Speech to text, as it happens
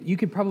You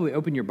could probably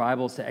open your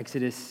Bibles to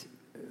Exodus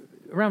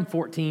around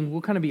 14. We'll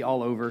kind of be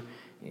all over.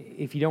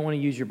 If you don't want to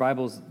use your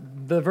Bibles,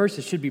 the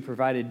verses should be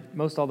provided.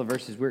 Most all the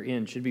verses we're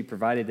in should be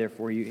provided there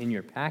for you in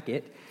your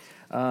packet.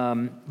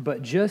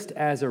 But just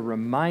as a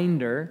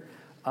reminder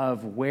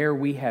of where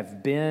we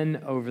have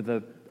been over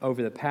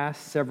the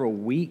past several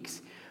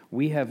weeks,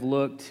 we have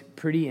looked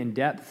pretty in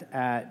depth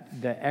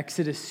at the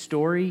Exodus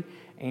story,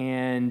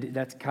 and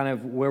that's kind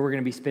of where we're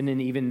going to be spending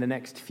even the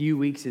next few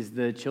weeks as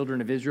the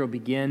children of Israel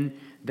begin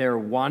their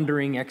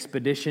wandering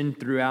expedition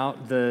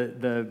throughout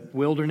the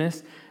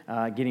wilderness,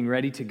 getting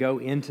ready to go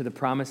into the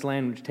promised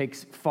land, which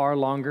takes far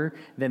longer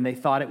than they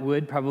thought it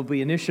would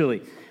probably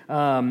initially.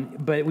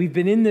 But we've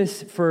been in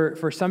this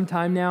for some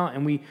time now,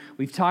 and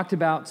we've talked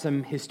about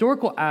some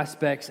historical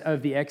aspects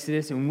of the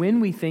Exodus and when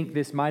we think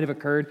this might have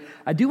occurred.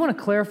 I do want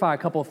to clarify a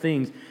couple of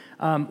things.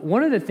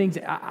 One of the things,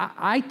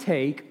 I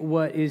take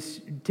what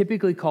is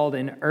typically called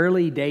an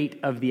early date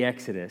of the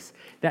Exodus.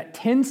 That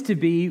tends to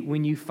be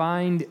when you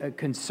find a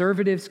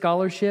conservative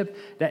scholarship,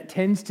 that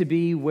tends to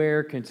be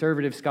where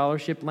conservative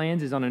scholarship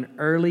lands, is on an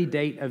early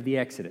date of the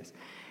Exodus.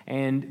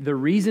 And the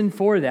reason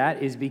for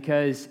that is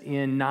because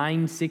in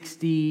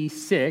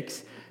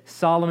 966,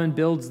 Solomon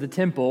builds the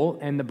temple,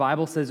 and the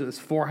Bible says it was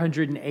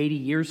 480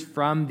 years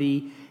from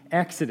the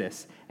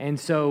Exodus. And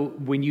so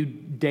when you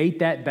date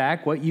that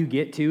back, what you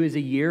get to is a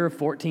year of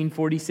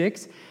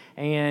 1446,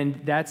 and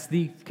that's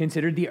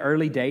considered the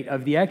early date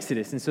of the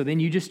Exodus. And so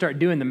then you just start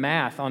doing the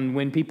math on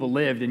when people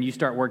lived, and you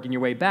start working your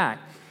way back.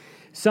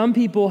 Some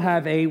people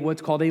have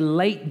what's called a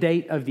late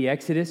date of the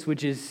Exodus,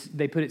 which is,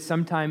 they put it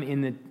sometime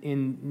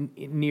in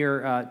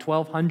near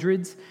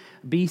 1200s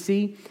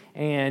BC,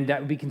 and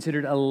that would be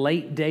considered a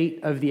late date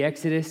of the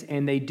Exodus,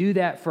 and they do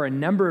that for a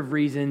number of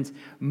reasons.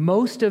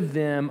 Most of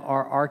them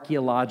are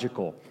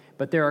archaeological,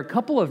 but there are a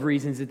couple of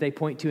reasons that they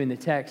point to in the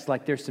text,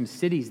 like there's some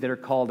cities that are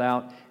called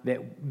out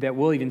that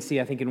we'll even see,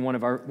 I think, in one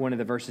of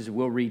the verses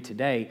we'll read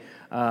today,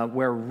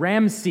 where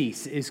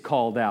Ramses is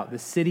called out, the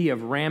city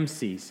of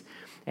Ramses.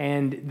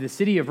 And the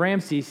city of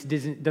Ramses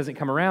doesn't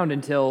come around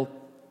until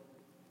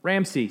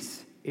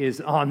Ramses is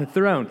on the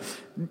throne.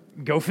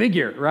 Go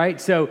figure, right?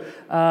 So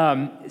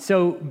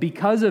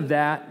because of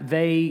that,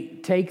 they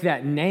take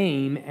that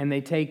name and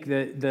they take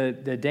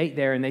the date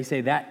there, and they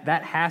say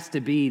that has to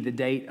be the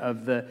date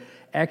of the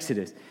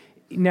Exodus.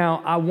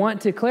 Now, I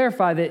want to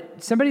clarify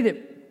that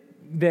somebody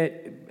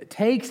that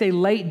takes a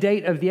late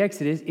date of the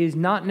Exodus is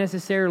not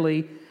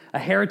necessarily a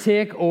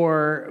heretic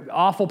or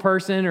awful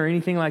person or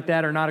anything like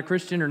that, or not a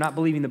Christian or not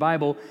believing the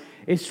Bible.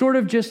 It's sort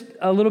of just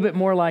a little bit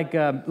more like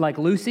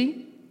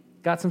Lucy,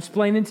 got some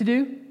splaining to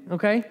do,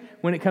 okay,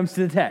 when it comes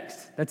to the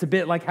text. That's a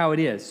bit like how it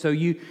is. So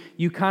you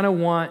kind of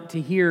want to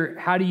hear,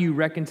 how do you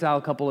reconcile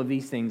a couple of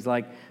these things,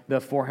 like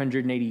the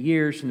 480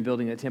 years from the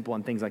building of the temple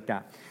and things like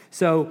that.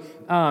 So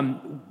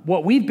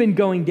what we've been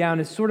going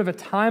down is sort of a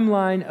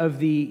timeline of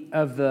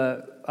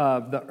the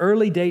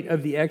early date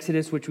of the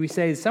Exodus, which we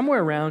say is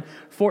somewhere around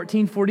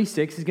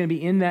 1446, is going to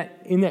be in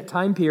that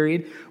time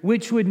period,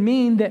 which would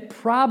mean that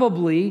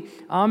probably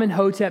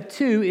Amenhotep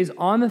II is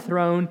on the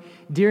throne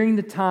during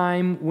the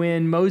time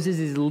when Moses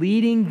is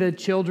leading the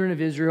children of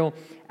Israel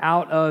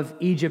out of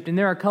Egypt. And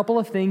there are a couple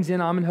of things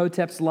in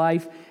Amenhotep's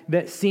life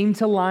that seem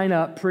to line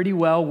up pretty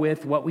well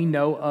with what we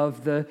know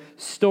of the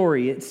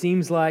story. It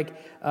seems like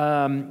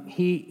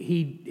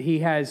he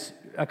has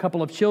a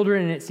couple of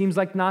children, and it seems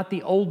like not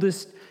the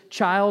oldest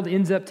child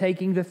ends up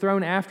taking the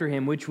throne after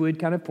him, which would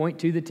kind of point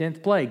to the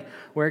 10th plague,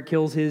 where it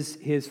kills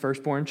his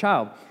firstborn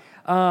child.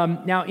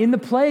 Now, in the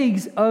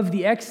plagues of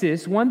the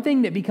Exodus, one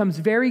thing that becomes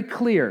very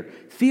clear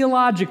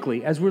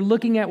theologically as we're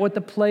looking at what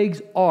the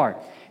plagues are,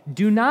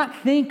 do not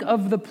think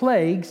of the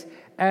plagues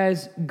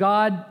as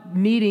God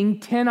needing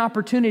 10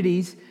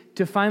 opportunities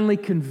to finally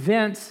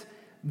convince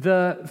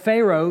the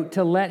Pharaoh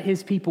to let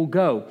his people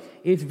go.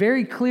 It's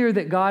very clear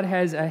that God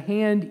has a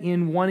hand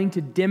in wanting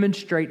to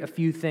demonstrate a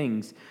few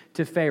things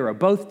to Pharaoh,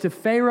 both to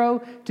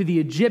Pharaoh, to the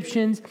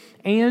Egyptians,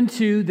 and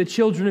to the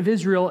children of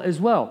Israel as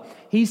well.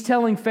 He's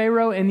telling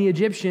Pharaoh and the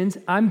Egyptians,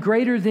 I'm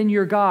greater than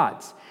your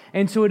gods.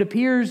 And so it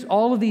appears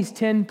all of these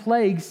 10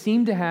 plagues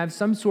seem to have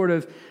some sort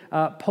of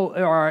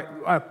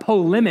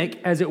polemic,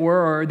 as it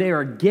were, or they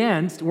are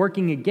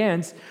working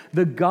against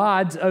the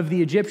gods of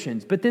the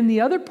Egyptians. But then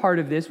the other part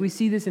of this, we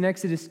see this in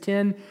Exodus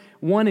 10,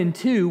 1 and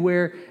 2,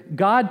 where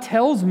God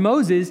tells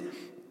Moses,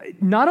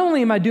 not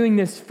only am I doing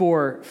this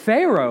for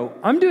Pharaoh,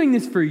 I'm doing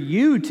this for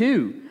you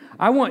too.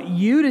 I want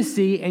you to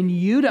see and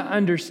you to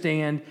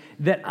understand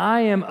that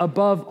I am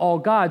above all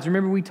gods.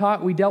 Remember, we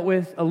dealt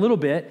with a little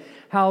bit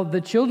how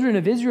the children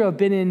of Israel have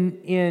been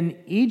in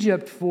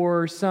Egypt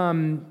for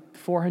some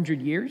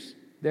 400 years.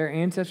 Their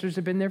ancestors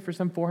have been there for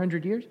some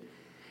 400 years.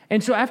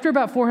 And so after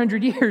about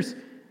 400 years,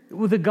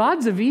 the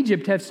gods of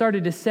Egypt have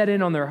started to set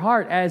in on their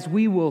heart, as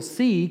we will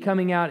see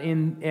coming out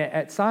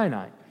at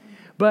Sinai.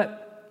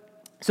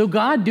 But So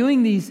God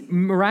doing these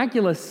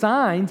miraculous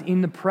signs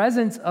in the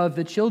presence of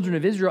the children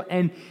of Israel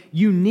and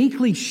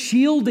uniquely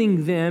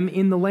shielding them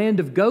in the land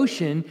of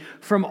Goshen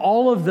from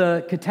all of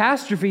the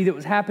catastrophe that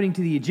was happening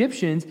to the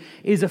Egyptians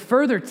is a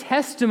further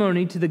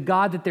testimony to the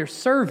God that they're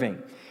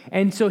serving.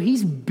 And so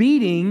he's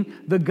beating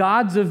the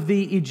gods of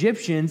the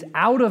Egyptians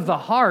out of the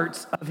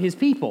hearts of his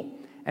people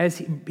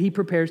as he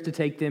prepares to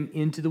take them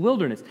into the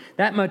wilderness.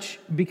 That much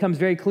becomes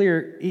very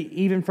clear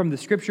even from the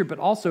scripture, but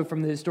also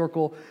from the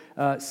historical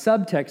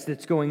subtext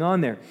that's going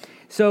on there.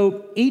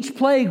 So each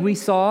plague we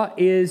saw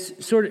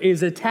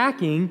is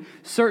attacking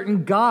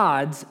certain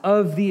gods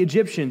of the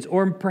Egyptians,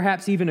 or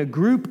perhaps even a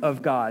group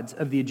of gods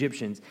of the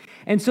Egyptians.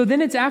 And so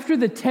then it's after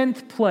the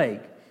 10th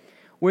plague,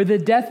 where the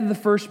death of the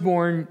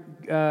firstborn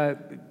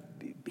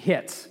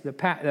hits.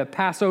 The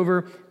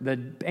Passover,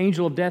 the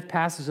angel of death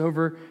passes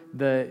over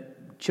the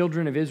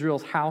children of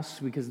Israel's house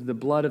because the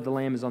blood of the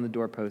lamb is on the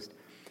doorpost.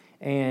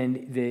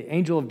 And the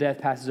angel of death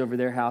passes over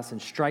their house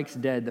and strikes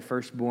dead the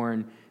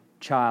firstborn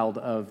child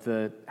of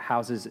the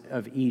houses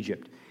of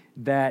Egypt.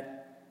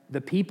 That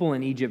the people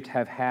in Egypt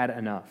have had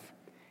enough.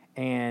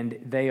 And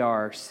they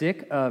are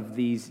sick of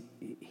these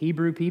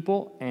Hebrew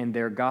people and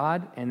their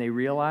God, and they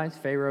realize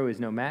Pharaoh is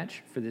no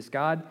match for this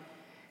God.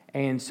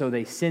 And so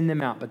they send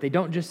them out. But they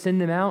don't just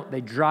send them out, they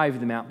drive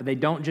them out. But they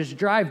don't just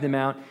drive them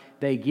out,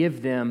 they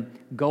give them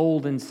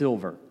gold and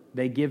silver.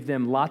 They give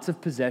them lots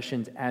of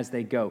possessions as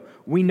they go.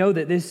 We know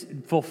that this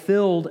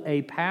fulfilled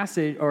a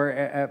passage or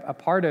a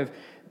part of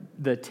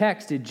the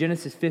text in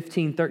Genesis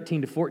 15,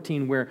 13 to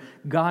 14, where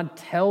God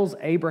tells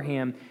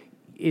Abraham,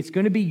 it's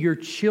going to be your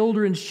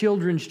children's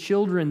children's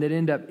children that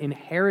end up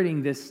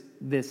inheriting this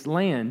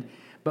land.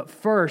 But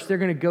first, they're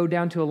going to go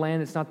down to a land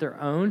that's not their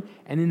own.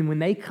 And then when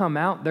they come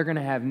out, they're going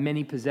to have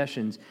many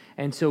possessions.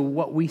 And so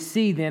what we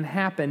see then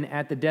happen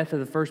at the death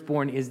of the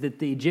firstborn is that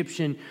the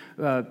Egyptian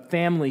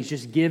families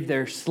just give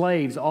their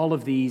slaves all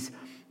of these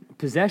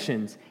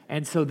possessions.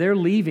 And so they're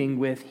leaving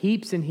with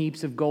heaps and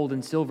heaps of gold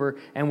and silver.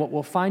 And what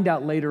we'll find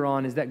out later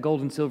on is that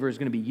gold and silver is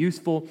going to be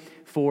useful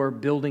for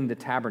building the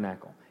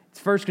tabernacle. It's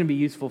first going to be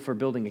useful for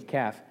building a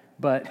calf.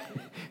 But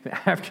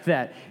after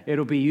that,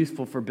 it'll be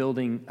useful for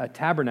building a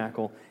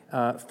tabernacle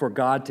for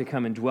God to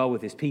come and dwell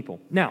with his people.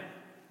 Now,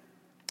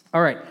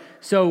 all right,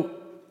 so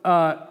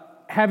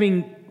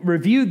having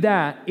reviewed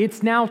that,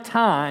 it's now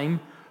time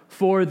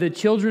for the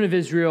children of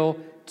Israel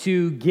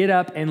to get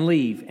up and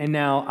leave. And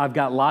now I've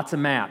got lots of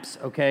maps,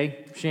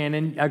 okay,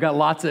 Shannon? I've got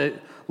lots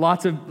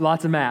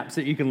of maps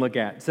that you can look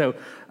at. So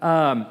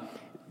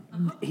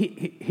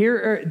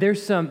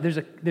there's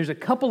a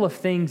couple of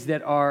things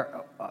that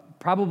are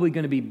probably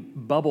going to be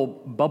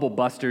bubble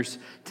busters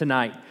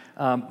tonight.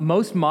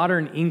 Most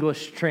modern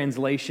English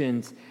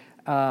translations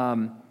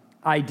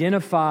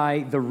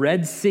identify the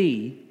Red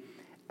Sea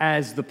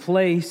as the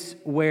place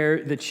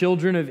where the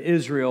children of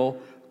Israel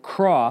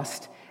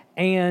crossed,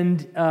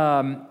 and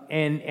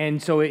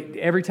so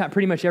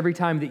pretty much every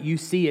time that you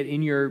see it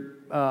in your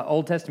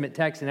Old Testament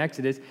text in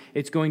Exodus,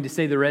 it's going to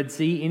say the Red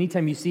Sea.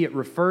 Anytime you see it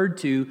referred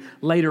to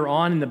later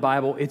on in the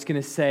Bible, it's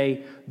going to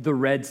say the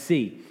Red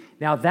Sea.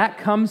 Now, that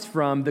comes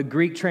from the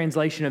Greek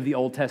translation of the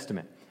Old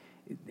Testament.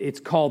 It's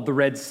called the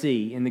Red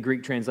Sea in the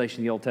Greek translation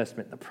of the Old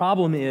Testament. The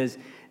problem is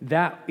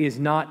that is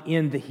not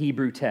in the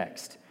Hebrew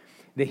text.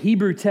 The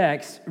Hebrew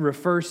text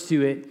refers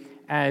to it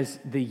as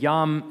the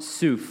Yam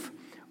Suf,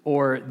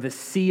 or the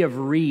Sea of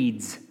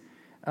Reeds,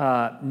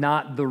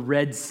 not the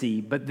Red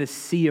Sea, but the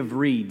Sea of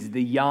Reeds,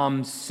 the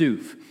Yam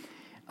Suf.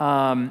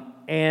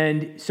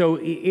 And so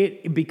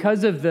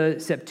because of the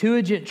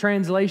Septuagint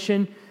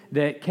translation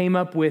that came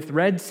up with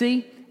Red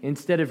Sea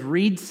instead of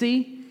Reed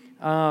Sea,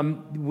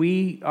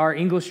 our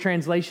English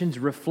translations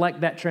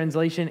reflect that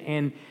translation.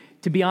 And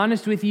to be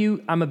honest with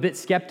you, I'm a bit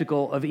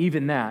skeptical of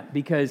even that,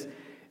 because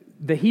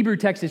the Hebrew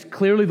text is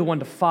clearly the one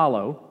to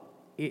follow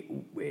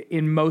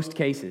in most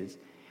cases.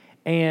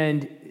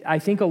 And I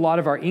think a lot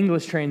of our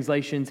English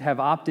translations have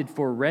opted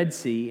for Red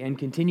Sea and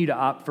continue to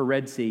opt for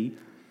Red Sea,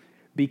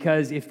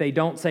 because if they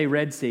don't say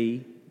Red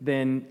Sea,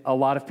 then a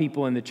lot of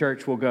people in the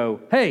church will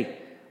go, hey,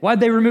 why'd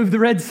they remove the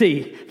Red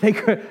Sea?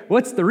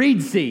 What's the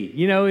Reed Sea?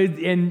 You know,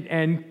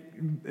 and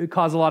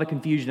cause a lot of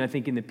confusion, I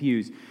think, in the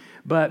pews.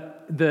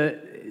 But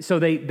so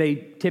they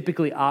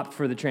typically opt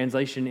for the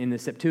translation in the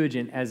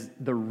Septuagint as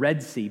the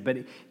Red Sea. But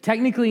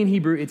technically in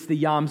Hebrew, it's the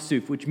Yam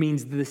Suf, which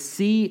means the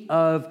Sea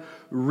of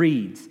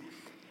Reeds.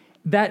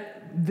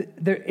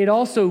 It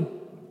also,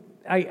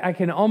 I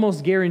can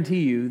almost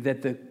guarantee you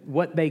that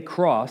what they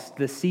crossed,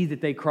 the sea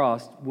that they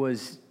crossed,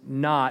 was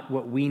not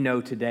what we know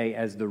today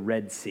as the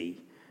Red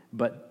Sea,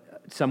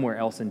 but somewhere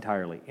else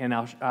entirely. And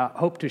I'll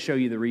hope to show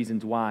you the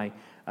reasons why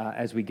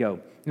as we go.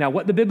 Now,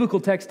 what the biblical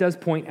text does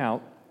point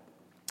out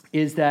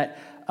is that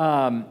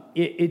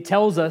it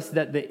tells us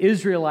that the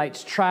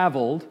Israelites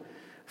traveled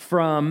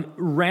from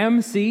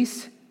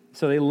Ramses,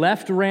 so they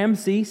left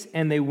Ramses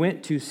and they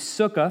went to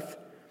Succoth,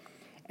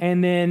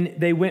 and then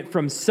they went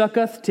from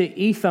Succoth to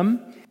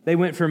Etham. They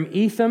went from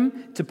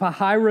Etham to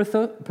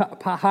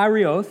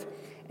Pahirioth,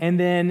 and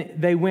then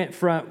they went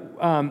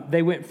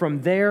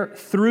from there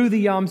through the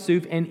Yam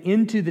Suf and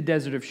into the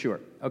desert of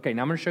Shur. Okay,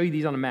 now I'm going to show you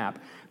these on a map,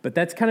 but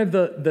that's kind of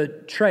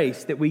the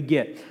trace that we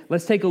get.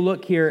 Let's take a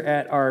look here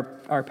at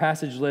our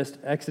passage list,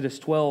 Exodus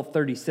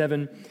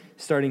 12:37,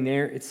 starting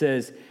there. It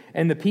says,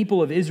 "And the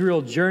people of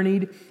Israel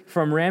journeyed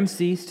from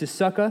Ramses to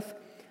Succoth,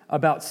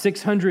 about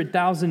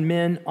 600,000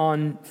 men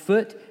on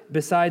foot,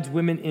 besides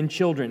women and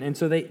children." And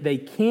so they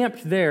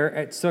camped there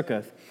at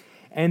Succoth.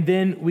 And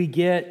then we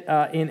get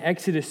in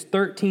Exodus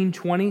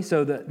 13:20,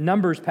 so the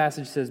Numbers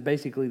passage says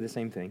basically the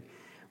same thing.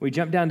 We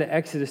jump down to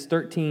Exodus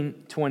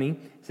 13:20.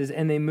 It says,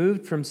 "And they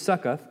moved from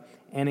Succoth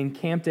and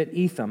encamped at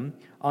Etham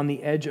on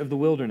the edge of the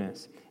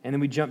wilderness." And then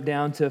we jump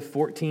down to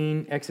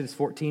Exodus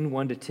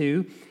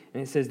 14:1-2.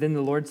 And it says, "Then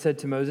the Lord said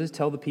to Moses,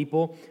 'Tell the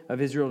people of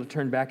Israel to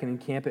turn back and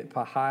encamp at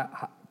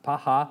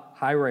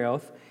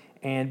Paha-Hiroth,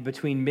 and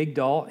between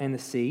Migdol and the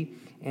sea,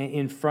 and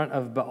in front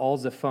of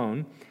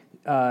Baal-Zephon.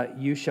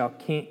 You shall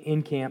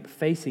encamp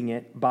facing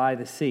it by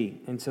the sea.'"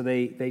 And so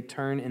they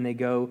turn and they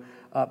go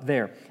up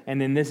there. And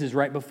then this is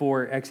right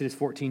before Exodus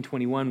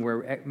 14:21,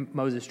 where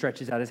Moses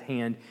stretches out his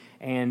hand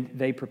and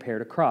they prepare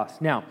to cross.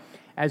 Now,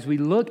 as we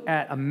look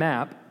at a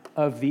map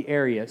of the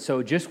area,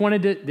 so just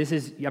wanted to,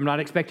 I'm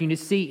not expecting to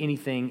see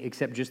anything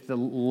except just the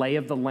lay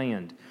of the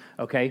land,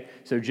 okay?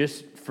 So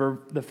just for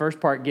the first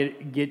part,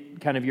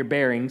 get kind of your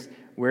bearings.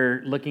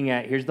 We're looking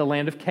at, here's the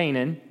land of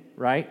Canaan,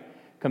 right?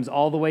 Comes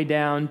all the way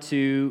down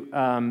to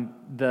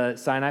the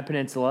Sinai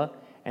Peninsula,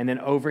 and then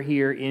over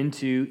here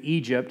into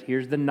Egypt.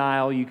 Here's the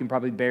Nile, you can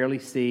probably barely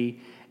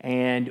see,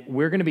 and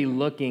we're going to be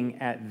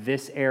looking at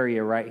this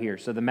area right here.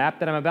 So the map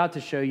that I'm about to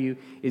show you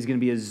is going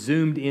to be a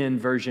zoomed-in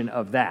version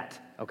of that,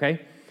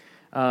 okay?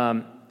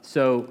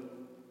 So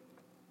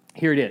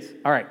here it is.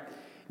 All right.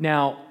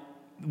 Now,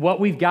 what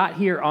we've got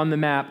here on the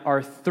map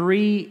are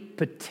 3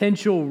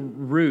 potential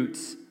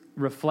routes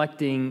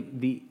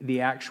reflecting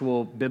the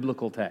actual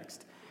biblical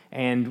text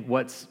and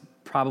what's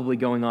probably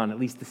going on, at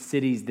least the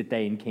cities that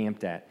they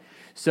encamped at.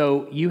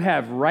 So you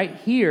have right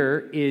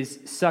here is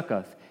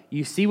Succoth.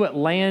 You see what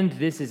land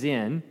this is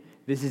in.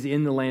 This is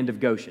in the land of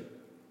Goshen.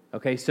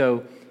 Okay,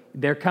 so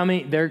they're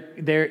coming,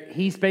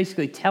 he's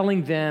basically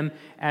telling them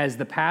as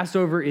the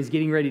Passover is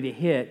getting ready to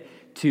hit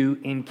to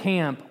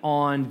encamp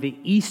on the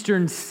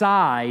eastern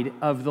side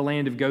of the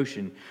land of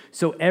Goshen.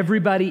 So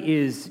everybody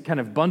is kind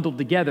of bundled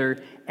together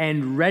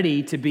and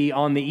ready to be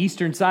on the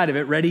eastern side of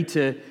it, ready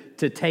to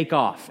take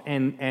off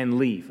and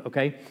leave,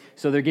 okay?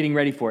 So they're getting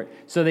ready for it.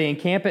 So they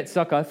encamp at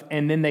Succoth,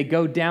 and then they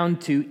go down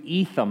to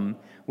Etham,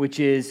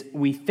 which is,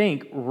 we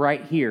think,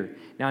 right here.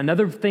 Now,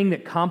 another thing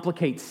that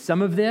complicates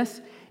some of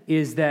this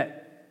is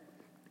that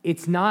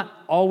it's not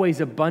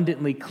always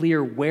abundantly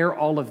clear where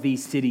all of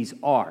these cities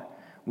are.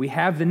 We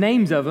have the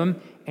names of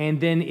them,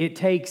 and then it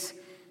takes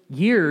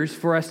years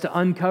for us to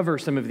uncover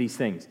some of these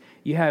things.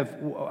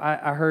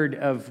 I heard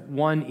of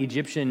one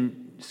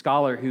Egyptian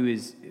scholar who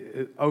is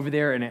over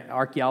there, an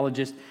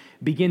archaeologist,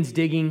 begins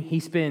digging.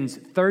 He spends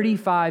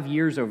 35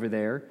 years over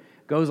there,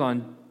 goes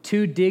on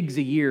 2 digs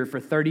a year for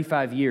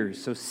 35 years.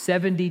 So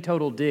 70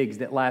 total digs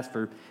that last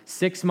for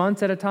 6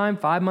 months at a time,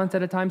 5 months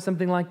at a time,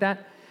 something like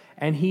that.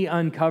 And he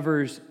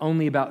uncovers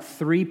only about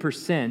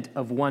 3%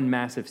 of one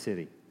massive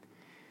city.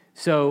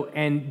 So,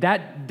 and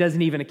that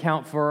doesn't even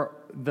account for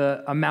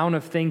the amount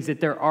of things that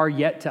there are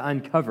yet to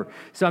uncover.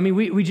 So, I mean,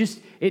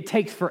 it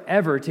takes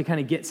forever to kind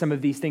of get some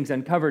of these things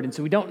uncovered. And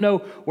so we don't know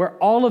where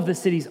all of the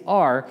cities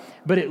are,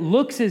 but it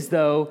looks as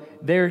though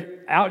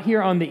they're out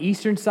here on the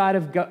eastern side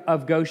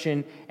of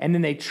Goshen, and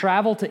then they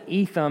travel to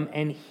Etham,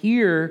 and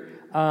here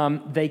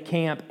they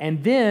camp.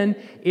 And then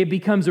it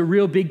becomes a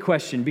real big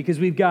question, because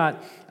we've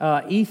got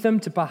Etham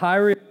to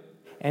Pahira,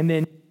 and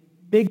then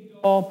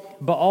Migdol,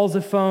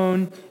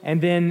 Baal-Zephon,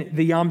 and then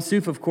the Yam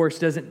Suf, of course,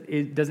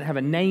 doesn't have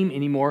a name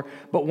anymore.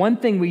 But one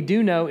thing we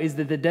do know is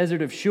that the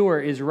desert of Shur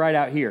is right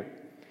out here.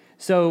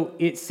 So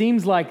it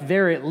seems like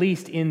they're at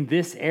least in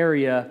this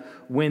area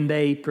when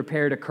they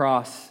prepare to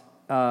cross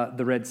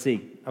the Red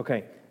Sea. Okay,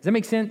 does that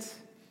make sense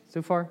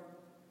so far?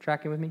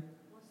 Tracking with me?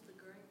 What's the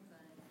green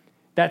thing?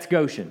 That's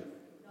Goshen.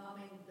 No, I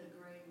mean the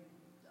green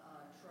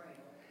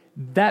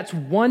trail. That's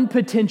one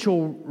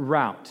potential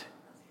route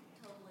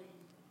Totally.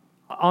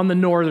 on the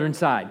northern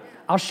side.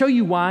 I'll show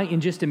you why in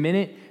just a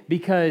minute,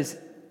 because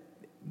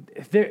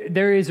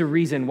there is a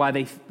reason why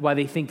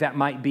they think that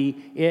might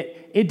be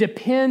it. It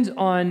depends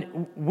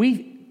on,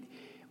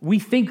 we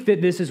think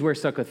that this is where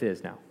Succoth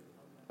is now.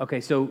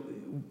 Okay, so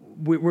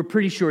we're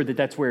pretty sure that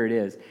that's where it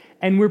is.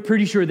 And we're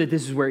pretty sure that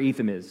this is where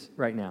Etham is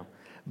right now.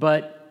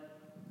 But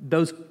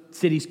those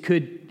cities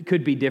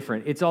could be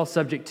different. It's all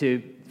subject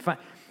to...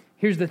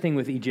 Here's the thing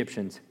with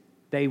Egyptians.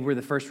 They were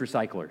the first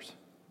recyclers,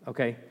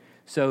 okay?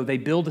 So they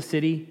build a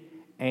city,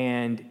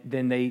 and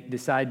then they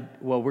decide,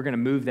 well, we're going to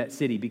move that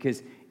city,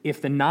 because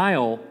if the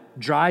Nile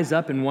dries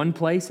up in one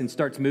place and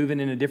starts moving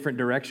in a different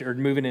direction or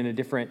moving in a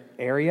different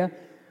area,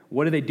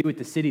 what do they do with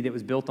the city that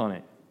was built on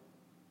it?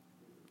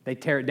 They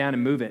tear it down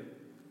and move it,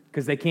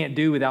 because they can't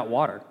do without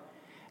water.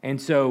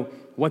 And so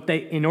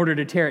in order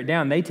to tear it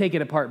down, they take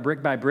it apart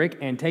brick by brick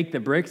and take the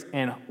bricks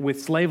and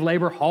with slave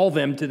labor haul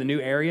them to the new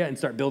area and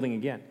start building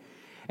again.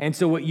 And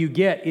so what you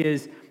get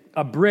is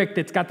a brick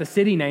that's got the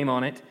city name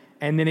on it,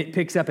 and then it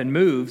picks up and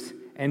moves.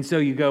 And so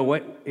you go,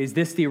 what, is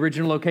this the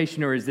original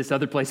location, or is this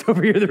other place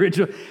over here the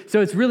original?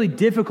 So it's really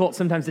difficult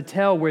sometimes to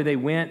tell where they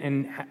went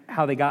and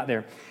how they got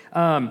there.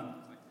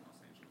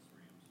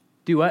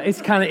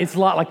 It's a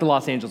lot like the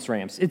Los Angeles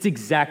Rams. It's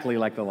exactly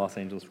like the Los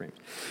Angeles Rams.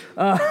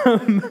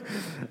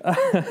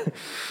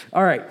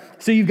 All right,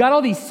 so you've got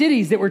all these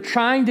cities that we're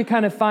trying to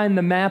kind of find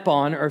the map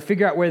on or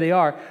figure out where they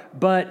are,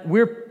 but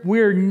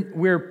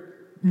we're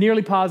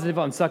nearly positive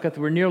on Succoth.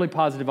 We're nearly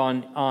positive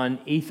on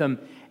Etham,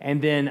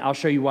 and then I'll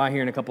show you why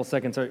here in a couple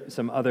seconds, or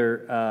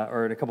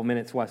in a couple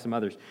minutes, why some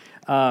others.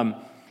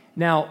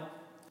 Now,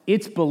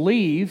 it's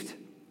believed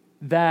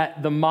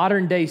that the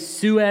modern-day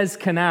Suez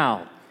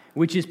Canal,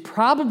 which is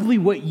probably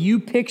what you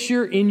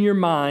picture in your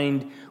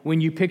mind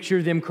when you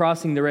picture them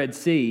crossing the Red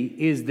Sea,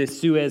 is the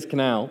Suez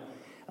Canal,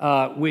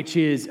 which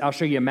is, I'll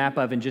show you a map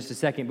of in just a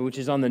second, but which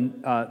is on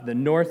the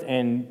north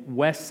and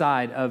west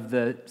side of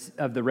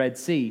the Red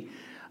Sea.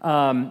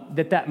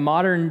 That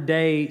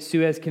modern-day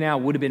Suez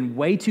Canal would have been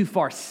way too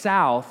far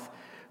south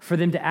for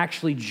them to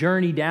actually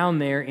journey down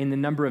there in the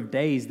number of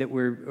days that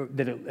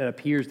it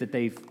appears that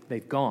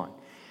they've gone.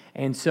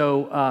 And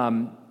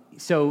so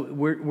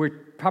we're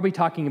probably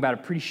talking about a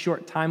pretty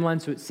short timeline,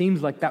 so it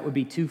seems like that would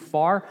be too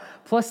far.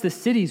 Plus, the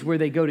cities where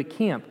they go to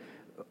camp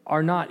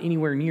are not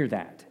anywhere near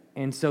that.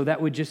 And so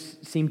that would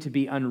just seem to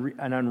be an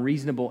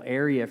unreasonable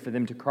area for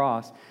them to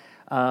cross,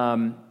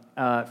 for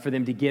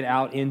them to get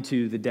out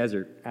into the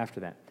desert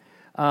after that.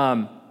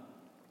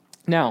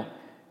 Now,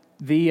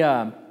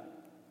 the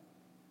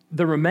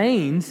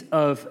remains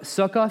of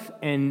Succoth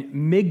and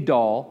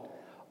Migdol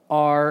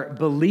are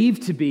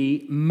believed to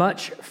be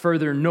much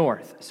further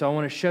north. So I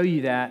want to show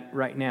you that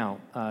right now.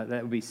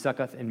 That would be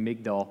Succoth and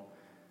Migdol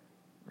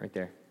right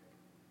there,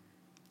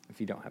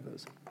 if you don't have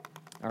those.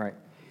 All right.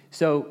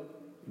 So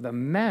the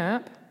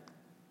map,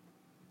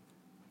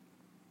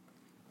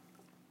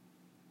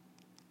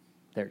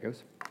 there it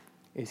goes,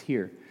 is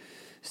here.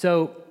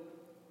 So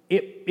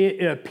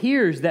it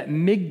appears that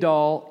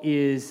Migdol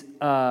is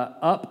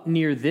up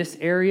near this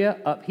area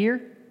up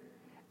here,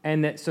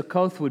 and that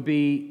Succoth would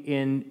be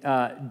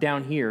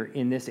down here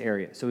in this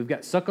area. So we've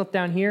got Succoth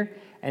down here,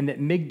 and that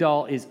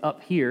Migdol is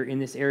up here in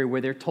this area where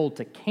they're told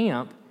to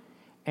camp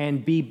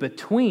and be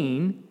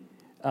between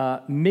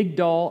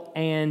Migdol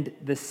and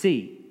the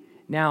sea.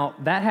 Now,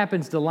 that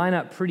happens to line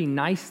up pretty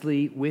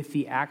nicely with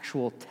the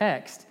actual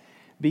text,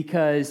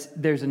 because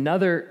there's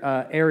another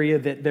area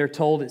that they're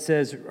told, it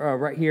says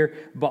right here,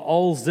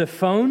 Baal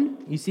Zephon.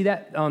 You see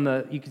that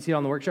you can see it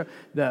on the workshop.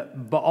 The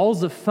Baal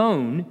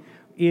Zephon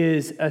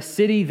is a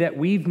city that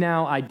we've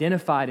now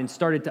identified and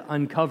started to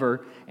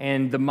uncover,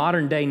 and the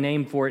modern day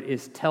name for it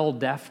is Tel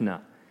Daphne,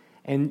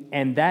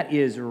 and that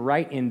is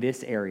right in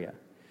this area.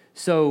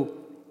 So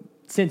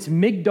since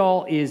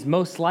Migdol is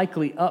most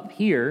likely up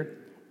here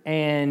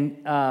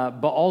and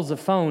Baal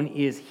Zephon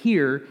is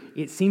here,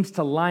 it seems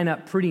to line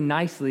up pretty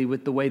nicely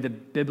with the way the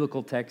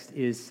biblical text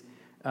is,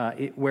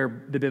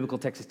 where the biblical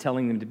text is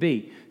telling them to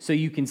be. So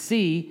you can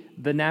see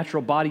the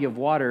natural body of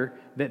water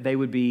that they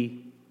would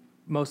be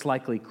most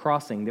likely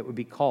crossing, that would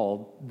be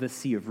called the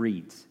Sea of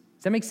Reeds.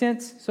 Does that make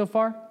sense so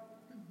far?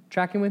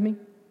 Tracking with me?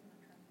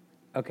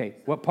 Okay,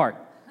 what part?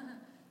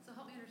 So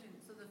help me understand.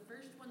 So the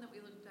first one that we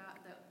looked at,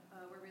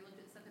 where we looked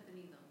at Succoth and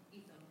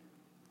Etham,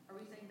 are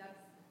we saying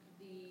that's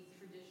the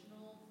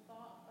traditional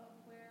thought of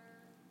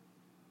where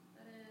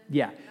that is?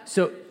 Yeah. That's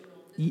So traditional.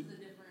 This is a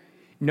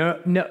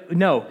different.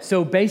 no.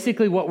 So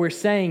basically what we're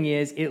saying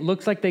is it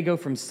looks like they go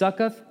from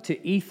Succoth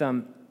to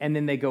Etham, and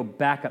then they go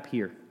back up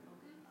here.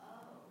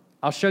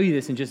 I'll show you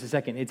this in just a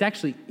second.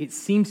 It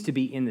seems to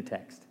be in the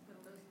text.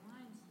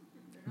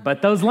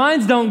 But those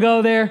lines don't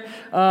go there.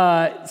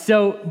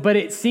 But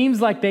it seems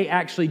like they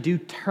actually do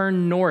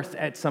turn north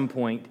at some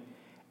point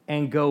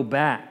and go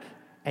back.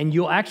 And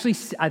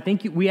I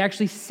think we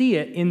actually see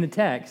it in the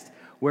text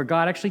where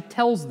God actually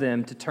tells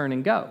them to turn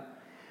and go.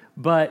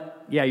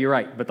 But yeah, you're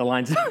right. But the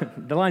lines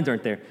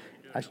aren't there.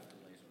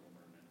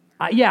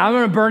 I'm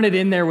going to burn it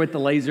in there with the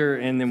laser,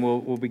 and then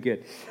we'll be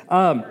good.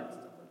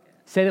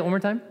 Say that one more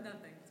time.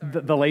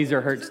 The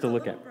laser hurts to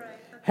look at.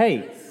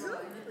 Hey,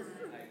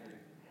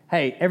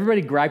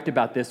 everybody griped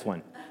about this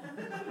one.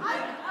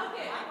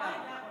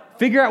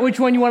 Figure out which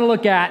one you want to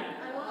look at.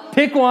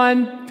 Pick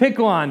one. It's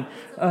amazing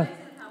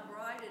how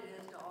bright it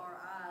is to our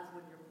eyes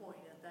when you're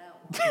pointing at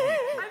that one.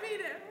 I mean,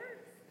 it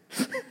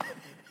hurts.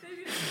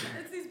 Maybe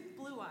it's these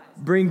blue eyes.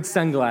 Bring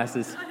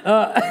sunglasses.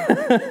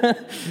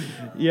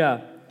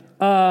 Yeah.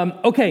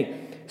 Okay,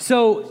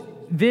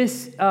 so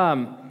this...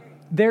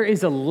 there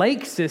is a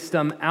lake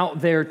system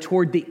out there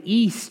toward the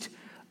east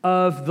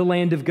of the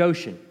land of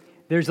Goshen.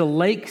 There's a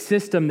lake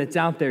system that's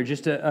out there,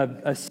 just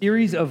a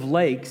series of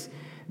lakes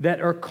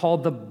that are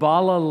called the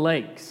Bala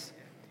Lakes.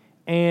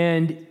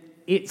 And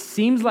it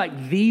seems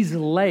like these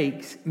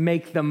lakes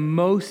make the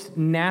most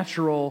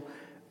natural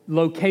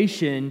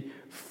location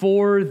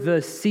for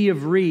the Sea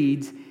of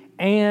Reeds,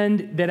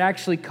 and that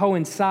actually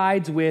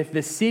coincides with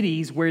the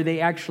cities where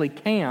they actually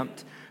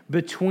camped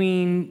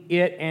between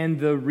it and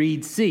the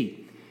Reed Sea.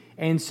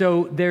 And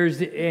so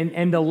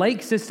and the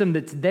lake system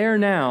that's there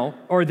now,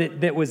 or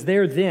that was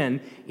there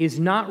then, is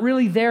not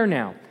really there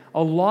now.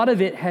 A lot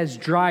of it has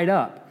dried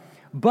up.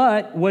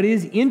 But what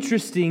is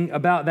interesting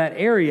about that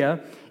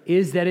area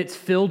is that it's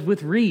filled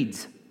with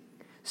reeds.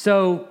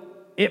 So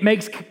it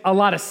makes a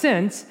lot of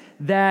sense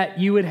that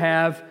you would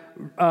have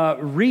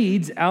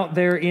reeds out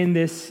there in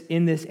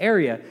this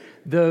area.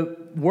 The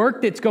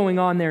work that's going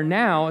on there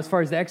now, as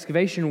far as the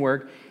excavation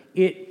work,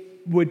 it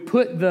would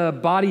put the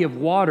body of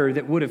water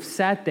that would have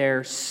sat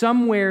there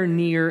somewhere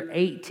near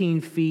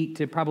 18 feet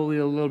to probably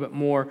a little bit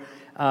more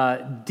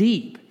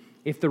deep,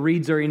 if the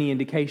reeds are any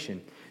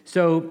indication.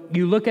 So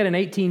you look at an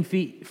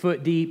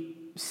 18-foot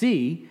deep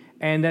sea,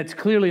 and that's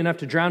clearly enough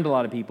to drown a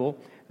lot of people.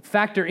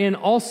 Factor in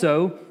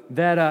also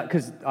that,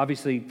 because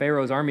obviously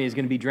Pharaoh's army is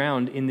going to be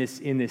drowned in this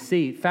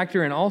sea.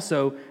 Factor in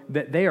also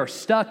that they are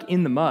stuck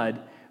in the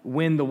mud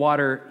when the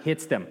water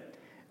hits them.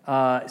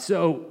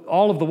 So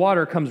all of the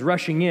water comes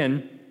rushing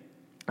in,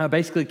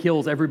 basically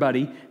kills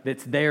everybody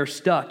that's there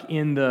stuck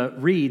in the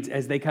reeds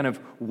as they kind of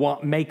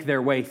make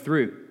their way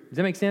through. Does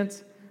that make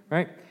sense?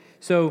 Right?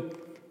 So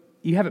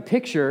you have a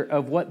picture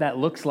of what that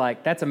looks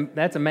like. That's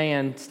a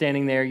man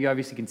standing there. You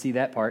obviously can see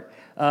that part.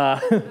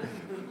 That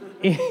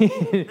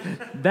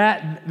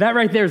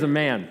right there is a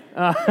man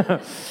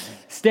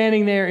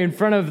standing there in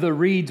front of the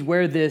reeds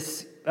where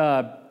this,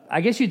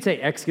 I guess you'd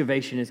say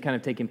excavation is kind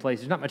of taking place.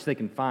 There's not much they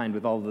can find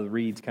with all the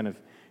reeds kind of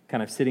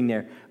sitting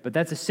there. But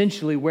that's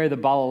essentially where the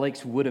Bala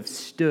Lakes would have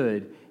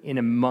stood in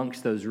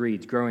amongst those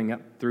reeds, growing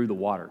up through the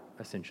water,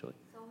 essentially.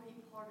 So he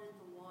parted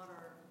the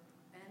water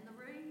and the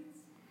reeds?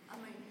 I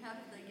mean, how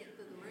did they get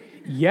through the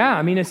reeds? Yeah,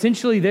 I mean,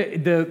 essentially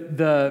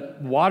the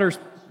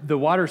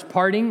water's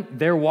parting.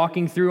 They're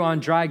walking through on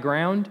dry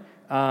ground.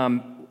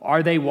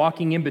 Are they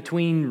walking in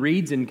between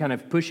reeds and kind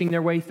of pushing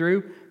their way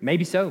through?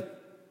 Maybe so.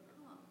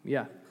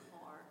 Yeah.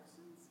 Carts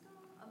and stuff?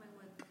 I mean,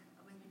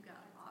 you've got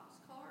ox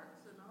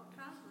carts and all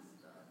kinds of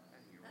stuff.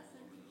 That's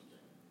interesting.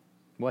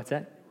 What's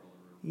that?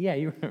 Yeah,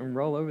 you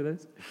roll over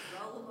those.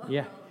 Roll them up,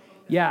 Yeah, roll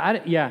them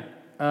up. yeah.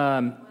 Well,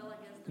 I guess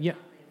they're Yeah.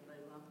 not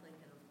bamboo. I'm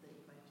thinking of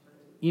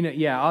the bamboo.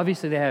 Yeah,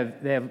 obviously they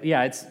have,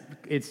 yeah,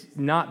 it's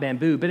not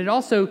bamboo, but it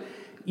also,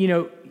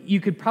 you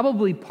could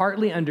probably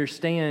partly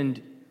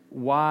understand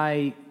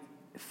why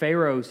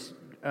Pharaoh's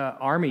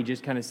army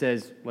just kind of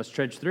says, let's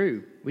trudge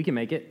through. We can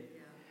make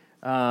it.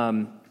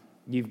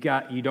 You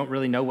don't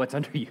really know what's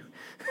under you.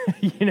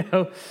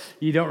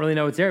 You don't really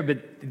know what's there, but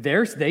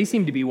they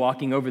seem to be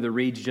walking over the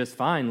reeds just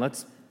fine.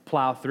 Let's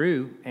plow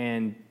through,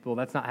 and well,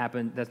 that's not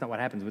what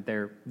happens with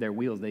their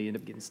wheels. They end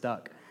up getting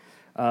stuck,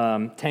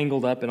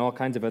 tangled up, and all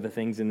kinds of other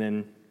things, and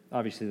then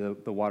obviously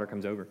the water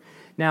comes over.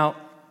 Now,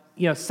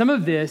 some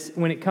of this,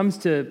 when it comes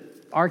to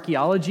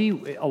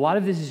archaeology, a lot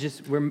of this is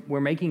just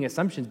we're making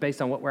assumptions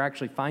based on what we're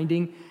actually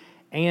finding,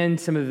 and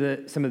some of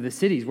the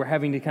cities. We're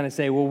having to kind of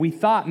say, well, we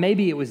thought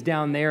maybe it was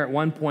down there at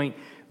one point,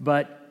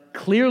 but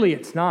clearly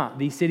it's not.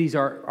 These cities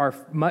are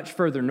much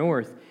further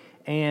north.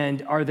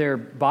 And are there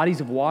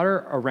bodies of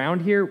water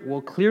around here?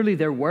 Well, clearly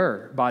there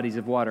were bodies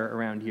of water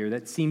around here.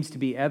 That seems to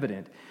be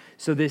evident.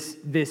 So this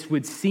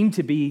would seem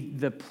to be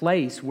the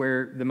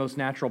most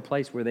natural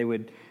place where they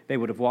would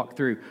have walked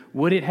through.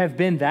 Would it have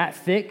been that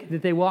thick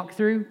that they walked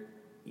through?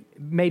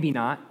 Maybe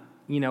not.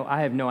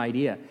 I have no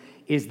idea.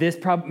 Is this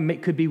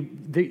could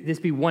this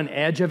be one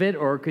edge of it,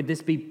 or could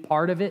this be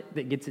part of it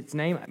that gets its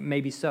name?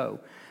 Maybe so.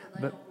 So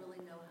they But don't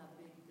really know how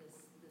big this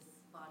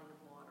body of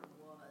water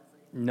was.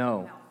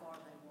 No. How far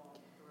they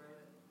walked through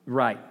it.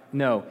 Right.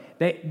 No.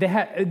 They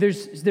have.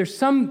 There's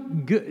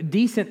some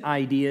decent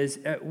ideas.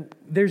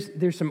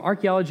 There's some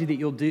archaeology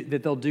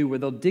that they'll do where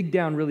they'll dig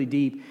down really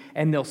deep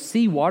and they'll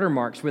see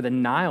watermarks where the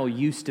Nile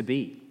used to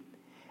be,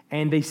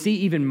 and they see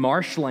even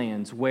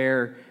marshlands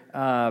where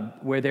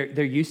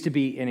there used to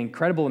be an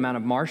incredible amount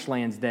of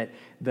marshlands that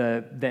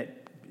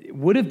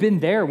would have been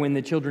there when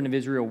the children of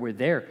Israel were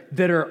there,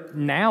 that are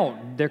now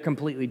they're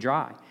completely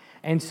dry.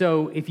 And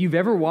so if you've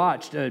ever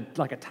watched a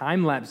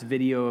time-lapse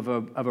video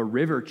of a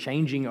river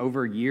changing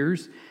over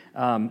years,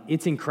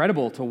 it's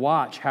incredible to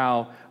watch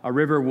how a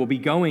river will be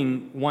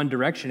going one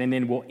direction and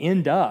then will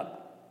end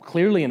up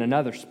clearly in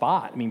another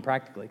spot,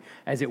 practically,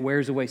 as it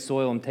wears away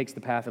soil and takes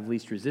the path of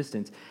least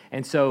resistance.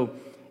 And so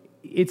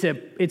it's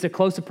a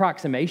close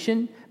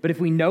approximation, but if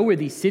we know where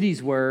these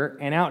cities were,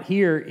 and out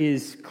here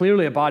is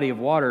clearly a body of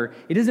water,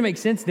 it doesn't make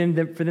sense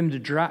then for them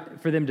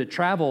to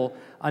travel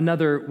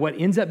another, what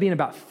ends up being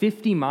about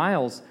 50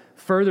 miles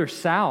further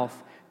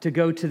south to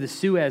go to the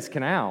Suez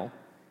Canal,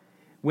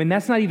 when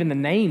that's not even the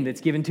name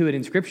that's given to it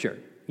in Scripture,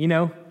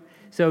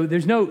 So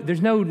there's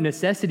no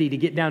necessity to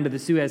get down to the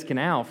Suez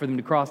Canal for them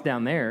to cross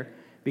down there,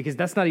 because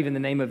that's not even the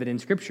name of it in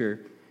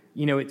Scripture.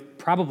 It's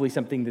probably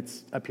something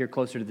that's up here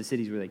closer to the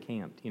cities where they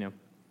camped,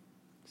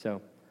 So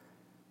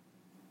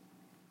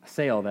I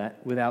say all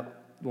that without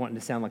wanting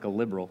to sound like a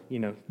liberal,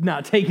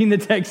 not taking the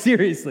text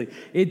seriously.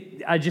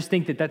 I just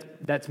think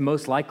that's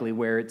most likely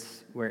where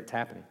it's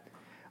happening.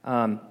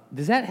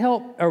 Does that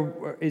help?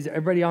 Or is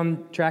everybody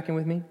tracking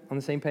with me on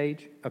the same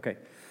page? Okay.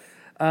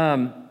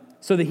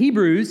 So the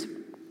Hebrews,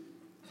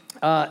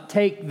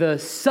 take the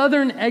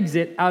southern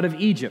exit out of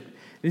Egypt.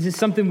 This is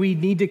something we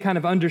need to kind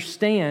of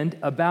understand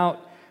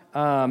about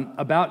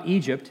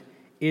Egypt,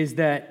 is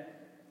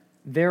that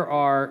there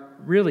are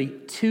really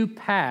two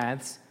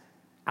paths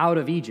out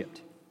of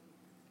Egypt.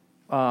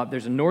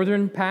 There's a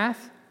northern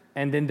path,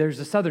 and then there's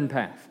a southern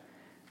path.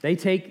 They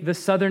take the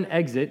southern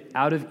exit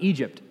out of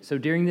Egypt. So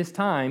during this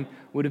time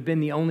would have been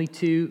the only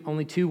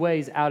two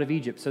ways out of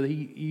Egypt. So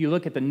you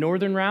look at the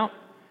northern route.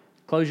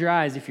 Close your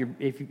eyes if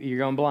you're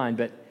going blind.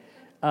 But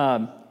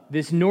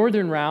this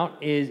northern route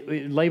is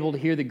labeled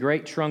here the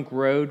Great Trunk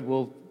Road.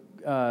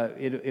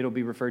 It'll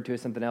be referred to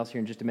as something else here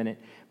in just a minute.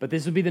 But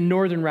this would be the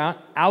northern route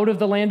out of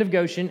the land of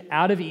Goshen,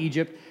 out of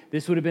Egypt.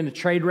 This would have been a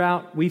trade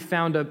route. We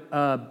found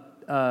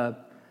a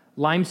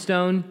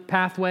limestone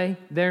pathway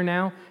there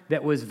now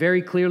that was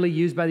very clearly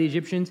used by the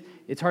Egyptians.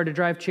 It's hard to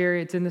drive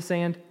chariots in the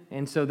sand,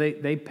 and so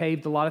they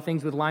paved a lot of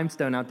things with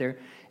limestone out there.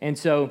 And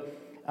so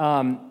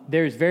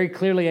there's very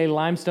clearly a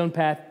limestone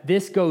path.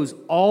 This goes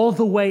all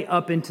the way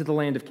up into the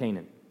land of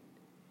Canaan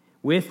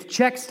with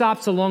check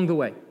stops along the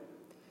way.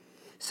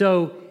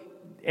 So,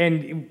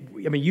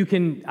 and I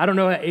mean, I don't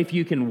know if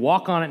you can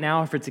walk on it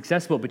now, if it's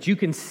accessible, but you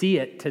can see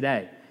it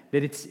today,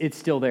 that it's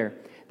still there.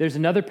 There's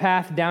another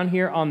path down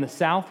here on the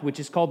south, which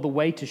is called the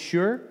way to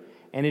Shur,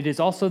 and it is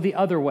also the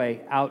other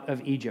way out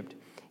of Egypt.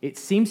 It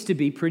seems to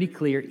be pretty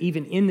clear,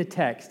 even in the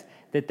text,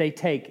 that they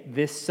take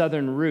this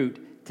southern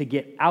route to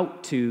get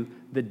out to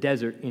the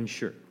desert in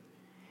Shur.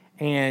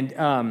 And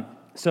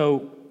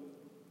so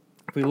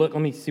if we look,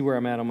 let me see where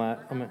I'm at on my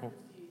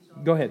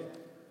go ahead.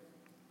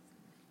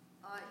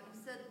 You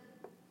said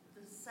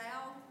the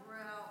south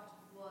route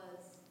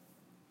was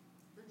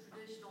the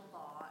traditional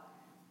thought.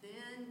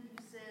 Then you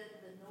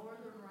said the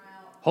northern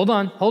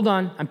route. Hold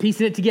on. I'm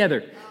piecing it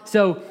together.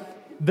 So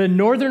the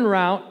northern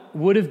route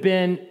would have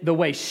been the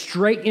way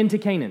straight into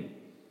Canaan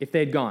if they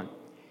had gone.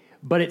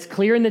 But it's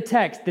clear in the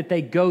text that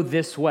they go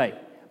this way.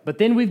 But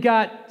then we've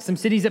got some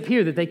cities up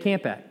here that they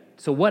camp at.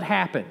 So what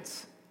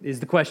happens is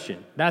the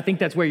question. I think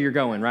that's where you're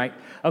going, right?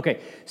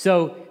 Okay,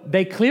 so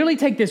they clearly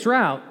take this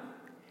route,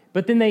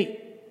 but then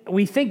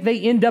we think they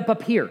end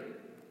up here.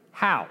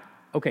 How?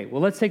 Okay,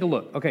 well, let's take a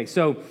look. Okay,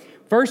 so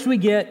first we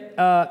get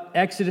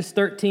Exodus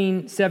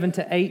 13,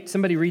 7-8.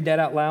 Somebody read that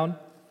out loud.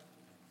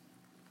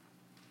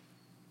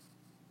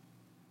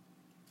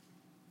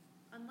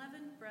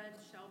 Unleavened bread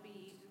shall be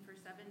eaten for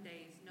 7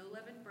 days. No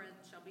leavened bread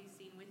shall be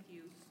seen with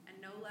you, and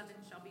no leaven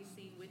shall be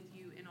seen with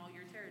you in all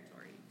your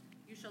territory.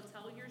 You shall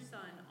tell your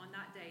son on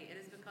that day, it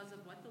is because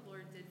of what the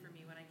Lord did for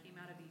me when I came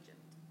out of Egypt.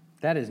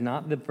 That is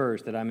not the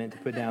verse that I meant to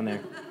put down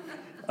there.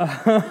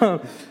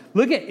 Does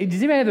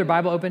anybody have their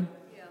Bible open?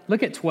 Yeah.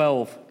 Look at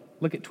 12.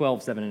 Look at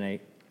 12, 7, and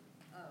 8.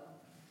 Oh,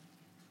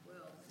 well.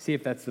 See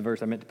if that's the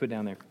verse I meant to put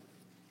down there.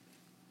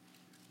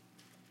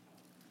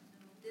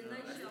 Then they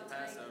shall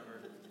take.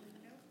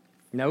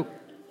 Nope.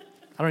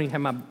 I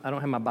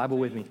don't have my Bible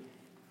with me.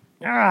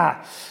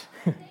 I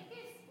think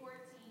it's 14.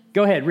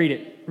 Go ahead, read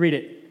it. Read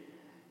it.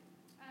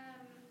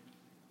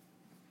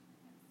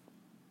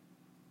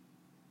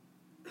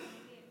 Maybe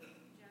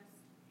it's just.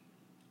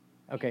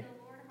 Okay. And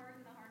the Lord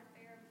hardened the heart of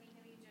Pharaoh, king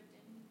of Egypt,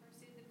 and he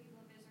pursued the people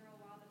of Israel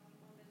while the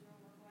people of Israel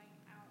were going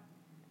out.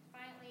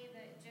 Finally,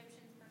 the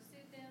Egyptians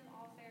pursued them,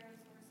 all Pharaoh's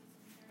horses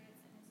and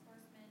chariots and his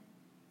horsemen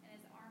and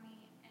his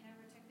army, and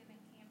overtook them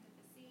and camped at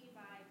the sea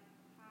by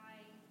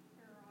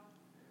Pi-hahiroth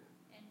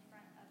in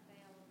front of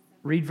Baal.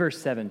 Read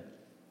verse 7.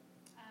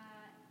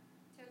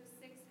 Took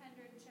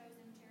 600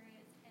 chosen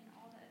chariots and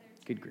all the other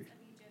Good chariots grief.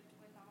 of Egypt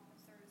with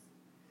officers.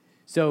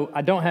 So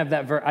I don't have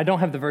I don't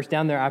have the verse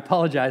down there. I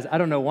apologize. I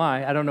don't know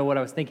why. I don't know what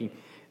I was thinking.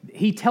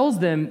 He tells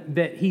them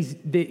that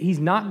he's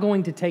not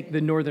going to take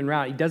the northern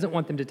route. He doesn't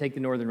want them to take the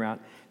northern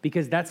route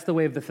because that's the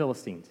way of the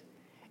Philistines.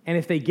 And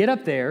if they get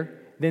up there,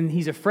 then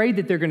he's afraid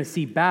that they're going to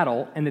see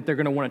battle and that they're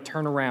going to want to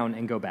turn around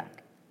and go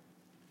back.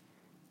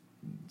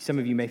 Some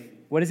of you may.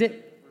 What is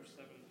it?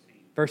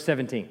 Verse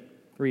 17.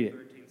 Read it.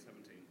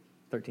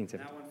 13,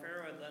 17. Now when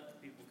Pharaoh had let the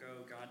people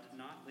go, God did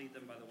not lead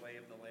them by the way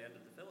of the land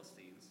of the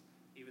Philistines,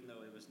 even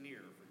though it was near,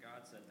 for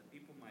God said the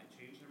people might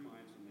change their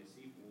minds when they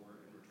see war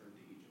and return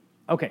to Egypt.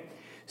 Okay,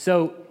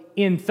 so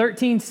in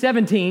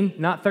 13:17,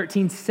 not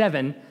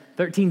 13:7,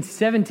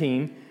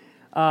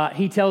 13:17,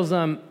 he tells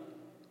them,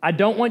 I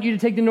don't want you to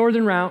take the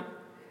northern route,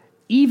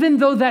 even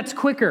though that's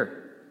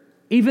quicker,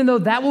 even though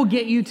that will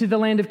get you to the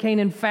land of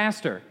Canaan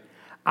faster.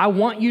 I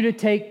want you to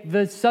take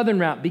the southern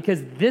route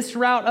because this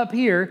route up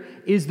here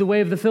is the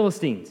way of the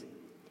Philistines.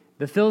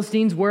 The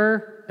Philistines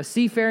were a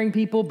seafaring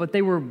people, but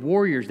they were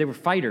warriors, they were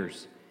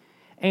fighters.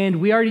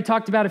 And we already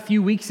talked about a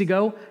few weeks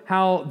ago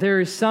how there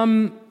is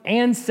some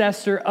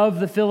ancestor of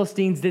the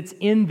Philistines that's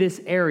in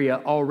this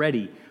area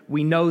already.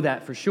 We know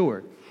that for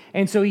sure.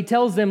 And so he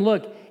tells them,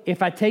 look,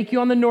 if I take you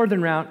on the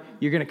northern route,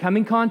 you're going to come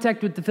in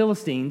contact with the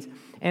Philistines.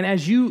 And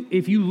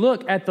if you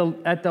look at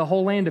the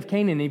whole land of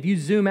Canaan, if you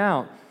zoom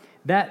out,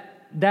 that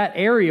that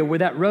area where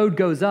that road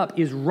goes up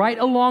is right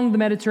along the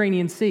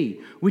Mediterranean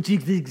Sea, which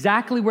is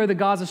exactly where the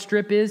Gaza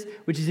Strip is,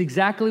 which is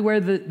exactly where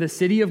the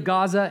city of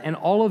Gaza and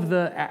all of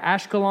the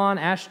Ashkelon,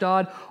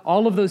 Ashdod,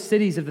 all of those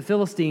cities of the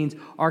Philistines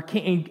are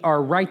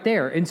right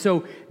there. And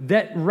so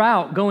that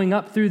route going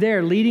up through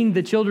there, leading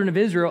the children of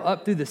Israel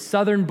up through the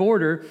southern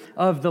border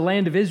of the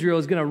land of Israel,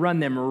 is going to run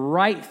them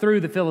right through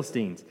the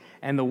Philistines.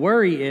 And the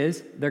worry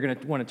is they're going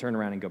to want to turn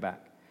around and go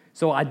back.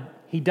 So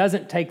he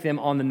doesn't take them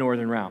on the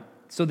northern route.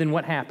 So then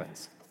what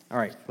happens? All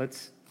right,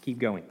 let's keep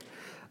going.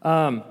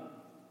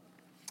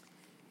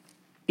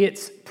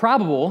 It's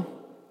probable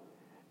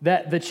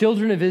that the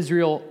children of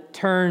Israel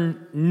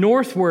turn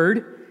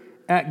northward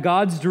at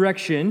God's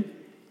direction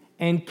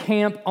and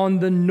camp on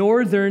the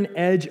northern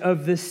edge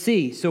of the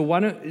sea. So why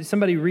don't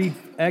somebody read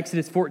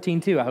Exodus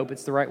 14:2? I hope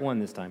it's the right one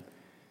this time.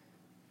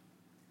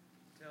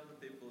 Tell the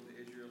people of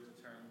Israel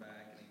to turn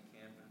back and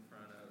encamp in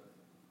front of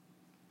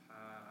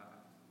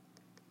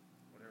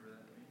whatever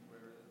that means,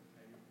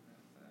 how you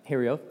pronounce that.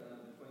 Herioth.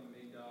 Between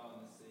Migdal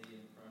and the sea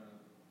in front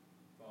of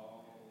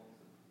Baal.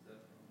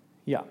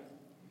 Yeah. You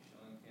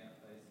shall encamp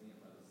facing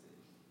it by the sea.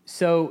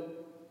 So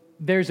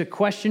there's a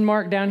question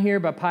mark down here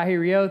by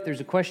Pi-Hahiroth. There's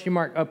a question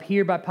mark up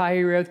here by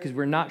Pi-Hahiroth because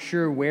we're not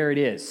sure where it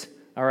is,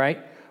 all right?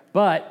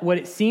 But what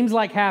it seems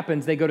like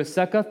happens, they go to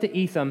Succoth to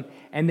Etham,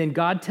 and then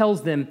God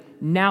tells them,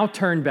 now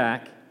turn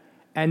back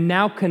and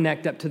now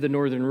connect up to the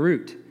northern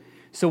route.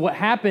 So what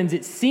happens,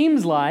 it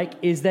seems like,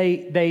 is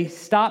they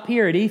stop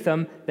here at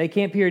Etham, they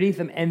camp here at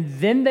Etham, and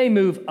then they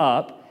move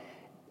up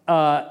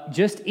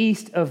just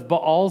east of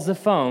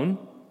Baal-Zephon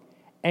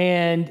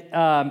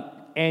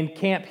and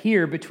camp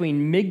here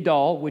between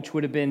Migdal, which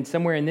would have been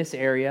somewhere in this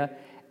area,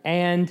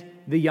 and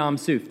the Yam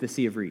Suf, the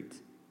Sea of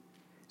Reeds.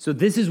 So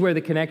this is where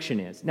the connection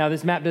is. Now,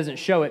 this map doesn't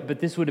show it, but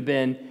this would have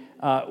been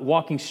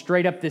walking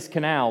straight up this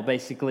canal,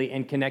 basically,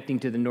 and connecting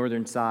to the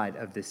northern side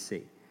of this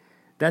sea.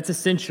 That's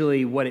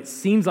essentially what it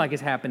seems like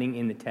is happening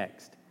in the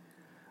text.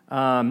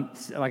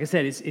 Like I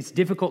said, it's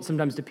difficult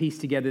sometimes to piece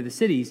together the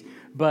cities,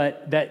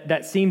 but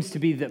that seems to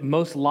be the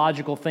most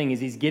logical thing, is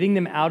he's getting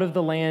them out of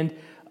the land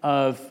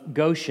of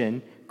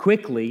Goshen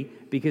quickly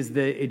because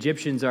the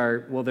Egyptians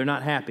they're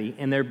not happy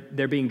and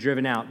they're being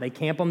driven out. They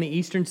camp on the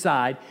eastern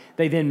side.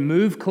 They then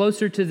move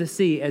closer to the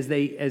sea as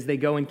they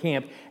go and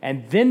camp,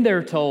 and then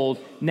they're told,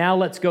 now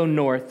let's go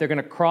north. They're going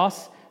to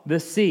cross the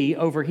sea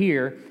over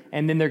here,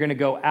 and then they're going to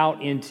go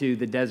out into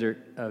the desert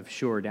of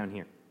Shur down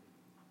here.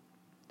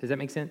 Does that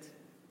make sense?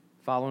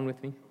 Following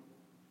with me?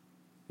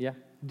 Yeah?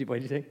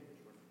 What did you say?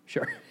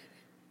 Sure.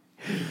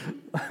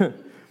 A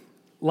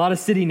lot of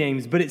city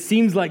names, but it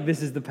seems like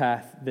this is the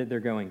path that they're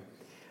going.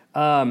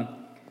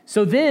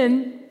 So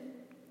then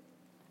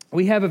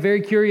we have a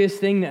very curious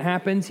thing that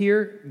happens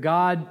here.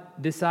 God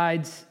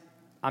decides,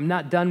 I'm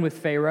not done with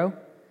Pharaoh.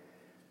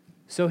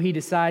 So he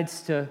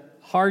decides to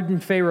harden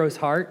Pharaoh's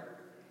heart,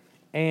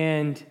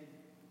 and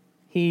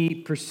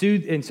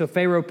so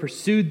Pharaoh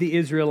pursued the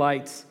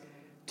Israelites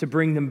to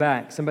bring them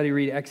back. Somebody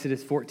read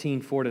Exodus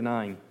 14,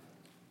 4-9.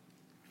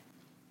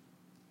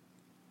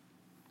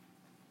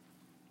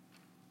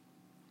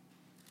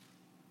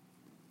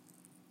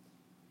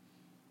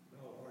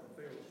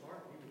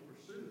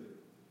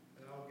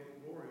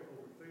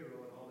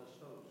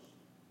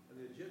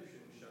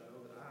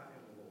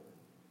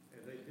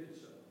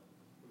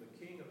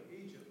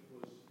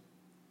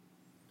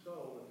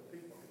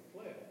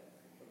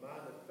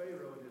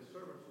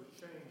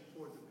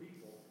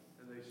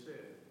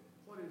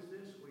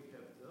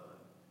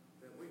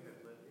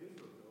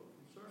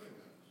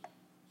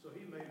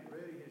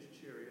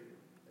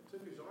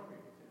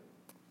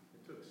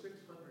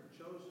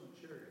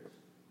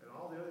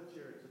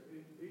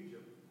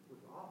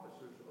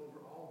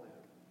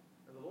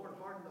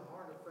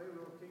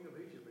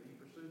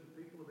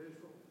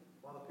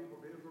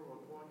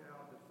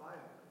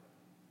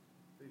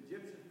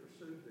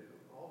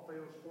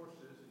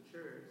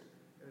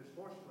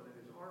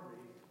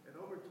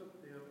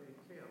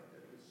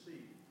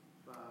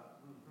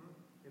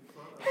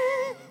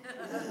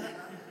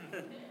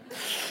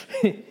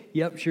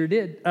 Yep, sure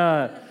did.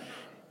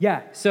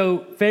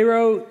 So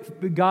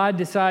God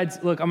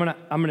decides, look, I'm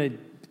gonna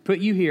put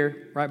you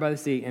here right by the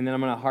sea, and then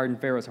I'm gonna harden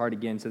Pharaoh's heart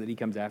again so that he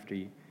comes after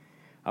you.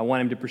 I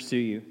want him to pursue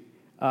you,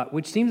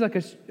 which seems like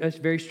a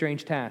very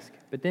strange task.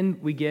 But then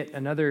we get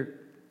another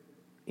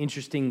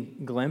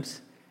interesting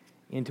glimpse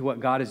into what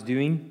God is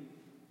doing.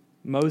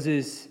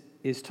 Moses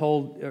is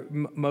told,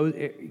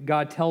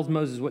 God tells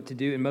Moses what to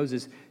do, and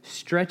Moses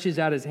stretches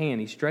out his hand.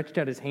 He stretched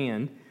out his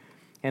hand,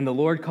 and the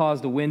Lord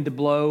caused the wind to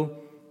blow,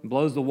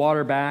 blows the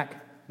water back.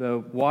 The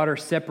water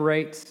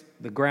separates,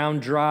 the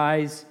ground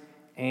dries,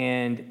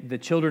 and the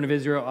children of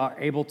Israel are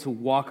able to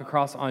walk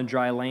across on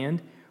dry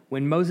land.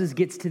 When Moses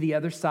gets to the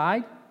other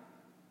side,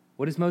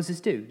 what does Moses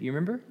do? Do you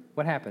remember?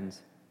 What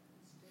happens?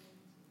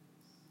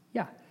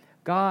 Yeah.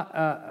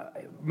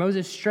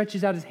 Moses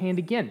stretches out his hand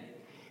again.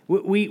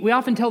 We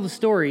often tell the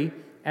story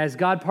as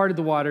God parted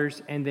the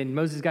waters, and then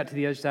Moses got to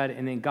the other side,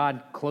 and then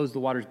God closed the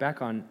waters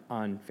back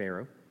on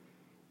Pharaoh.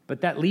 But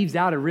that leaves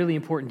out a really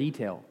important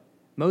detail.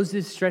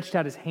 Moses stretched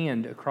out his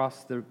hand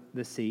across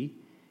the sea,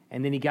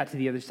 and then he got to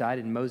the other side,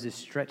 and Moses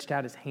stretched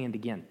out his hand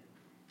again.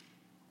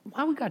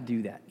 Why would God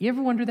do that? You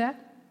ever wonder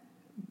that?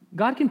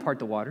 God can part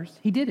the waters.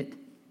 He did it.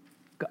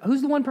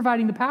 Who's the one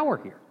providing the power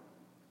here?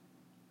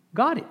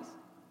 God is.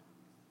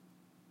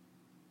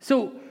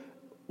 So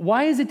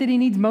why is it that he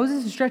needs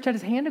Moses to stretch out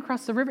his hand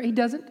across the river? He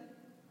doesn't.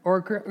 Or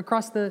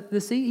across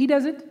the sea? He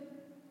doesn't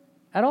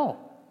at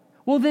all.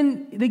 Well,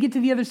 then they get to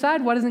the other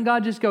side. Why doesn't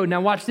God just go, now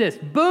watch this,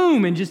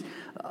 boom, and just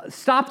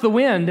stop the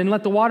wind and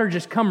let the water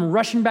just come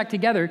rushing back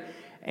together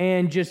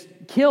and just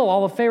kill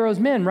all of Pharaoh's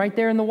men right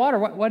there in the water?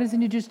 Why doesn't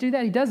he just do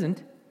that? He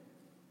doesn't.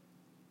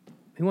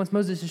 He wants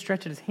Moses to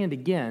stretch out his hand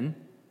again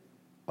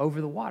over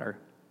the water,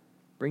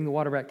 bring the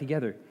water back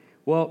together.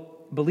 Well,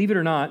 believe it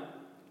or not,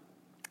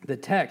 the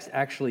text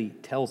actually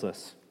tells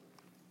us.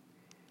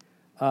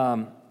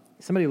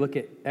 Somebody look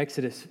at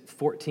Exodus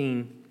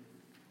 14,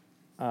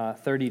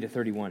 30 to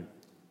 31.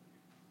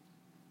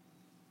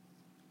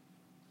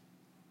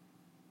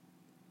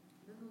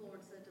 Then the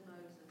Lord said to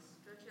Moses,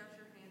 stretch out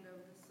your hand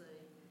over the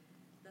sea,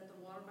 that the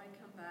water may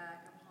come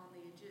back upon the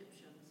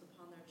Egyptians,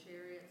 upon their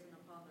chariots, and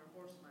upon their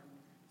horsemen.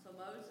 So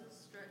Moses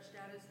stretched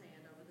out his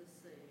hand over the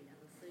sea, and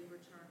the sea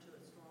returned to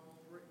its normal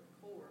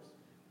course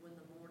when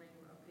the morning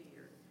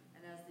appeared.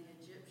 And as the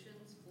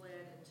Egyptians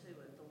fled into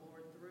it, the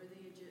Lord threw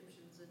the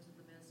Egyptians into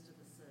the midst of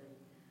the sea.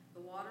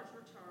 The waters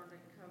returned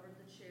and covered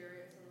the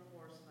chariots and the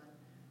horsemen,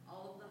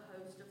 all of the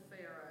host of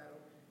Pharaoh,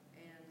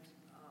 and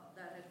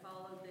that had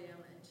followed them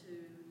into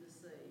the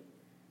sea.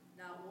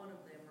 Not one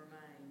of them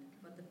remained,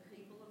 but the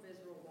people of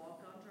Israel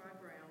walked on dry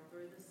ground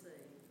through the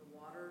sea, the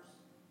waters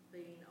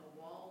being a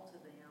wall to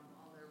them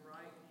on their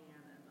right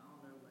hand and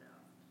on their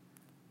left.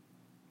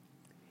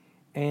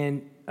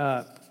 And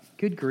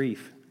good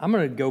grief. I'm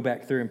going to go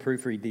back through and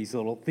proofread these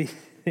little things.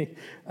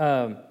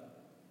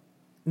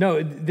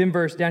 No, then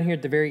verse down here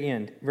at the very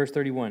end, verse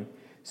 31.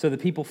 So the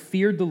people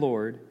feared the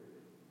Lord,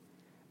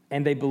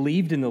 and they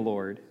believed in the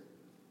Lord,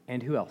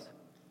 and who else?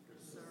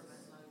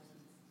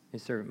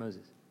 His servant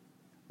Moses.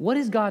 What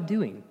is God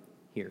doing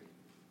here?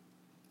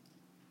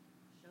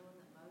 Showing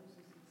that Moses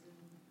is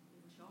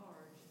in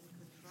charge, in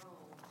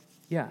control,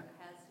 Yeah.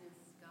 has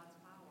God's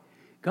power.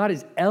 God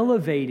is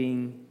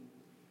elevating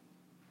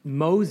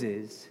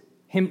Moses,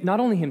 not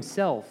only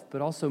himself,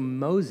 but also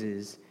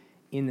Moses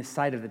in the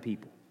sight of the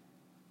people.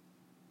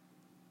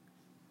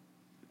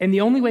 And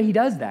the only way he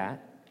does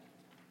that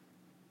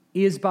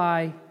is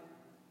by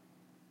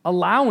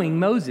allowing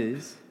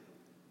Moses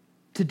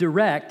to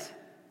direct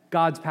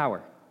God's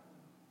power.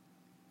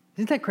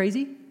 Isn't that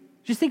crazy?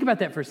 Just think about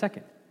that for a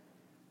second.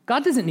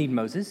 God doesn't need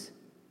Moses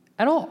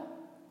at all.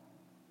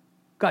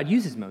 God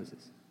uses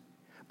Moses.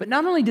 But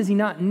not only does he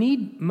not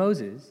need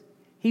Moses,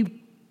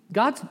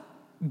 God's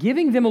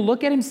giving them a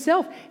look at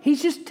himself.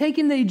 He's just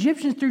taken the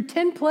Egyptians through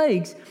 10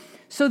 plagues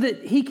so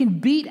that he can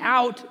beat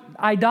out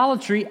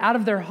idolatry out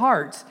of their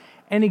hearts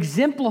and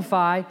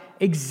exemplify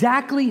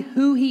exactly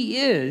who he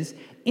is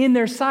in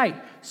their sight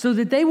so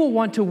that they will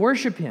want to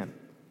worship him.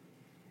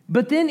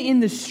 But then in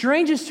the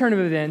strangest turn of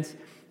events,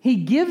 he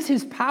gives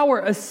his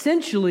power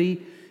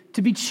essentially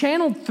to be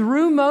channeled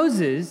through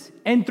Moses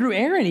and through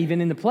Aaron even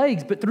in the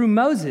plagues, but through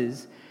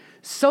Moses,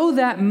 so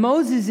that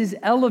Moses is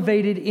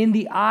elevated in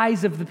the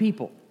eyes of the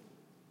people.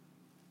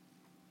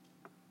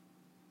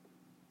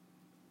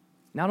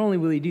 Not only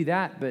will he do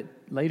that, but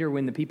later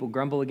when the people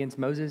grumble against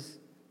Moses,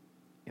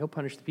 he'll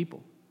punish the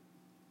people.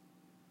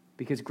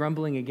 Because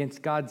grumbling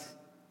against God's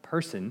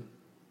person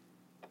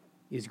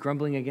is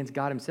grumbling against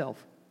God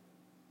himself.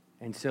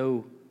 And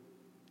so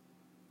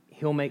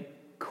he'll make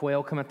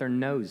quail come out their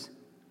nose.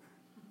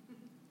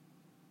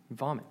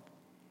 Vomit.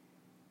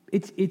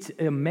 It's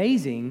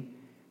amazing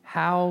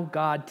how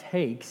God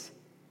takes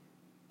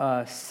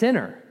a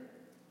sinner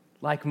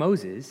like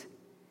Moses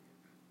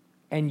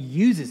and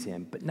uses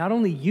him, but not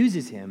only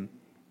uses him,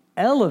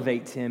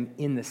 elevates him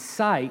in the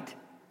sight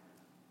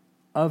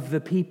of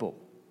the people.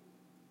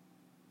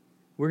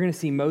 We're going to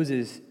see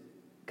Moses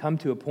come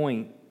to a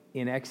point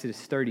in Exodus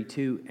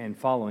 32 and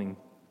following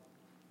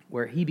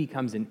where he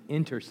becomes an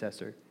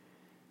intercessor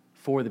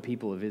for the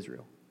people of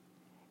Israel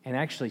and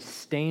actually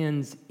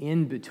stands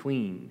in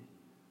between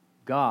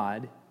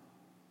God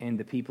and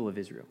the people of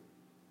Israel,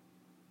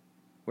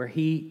 where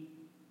he,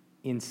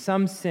 in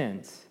some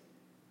sense,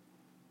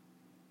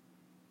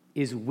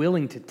 is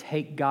willing to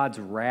take God's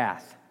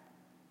wrath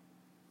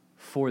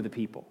for the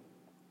people.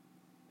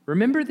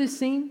 Remember this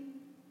scene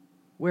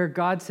where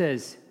God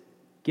says,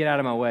 get out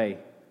of my way.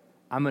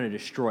 I'm going to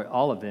destroy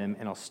all of them,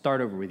 and I'll start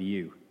over with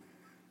you.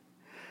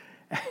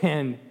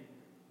 And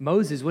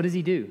Moses, what does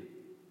he do?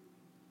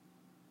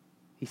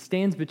 He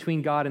stands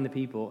between God and the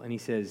people, and he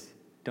says,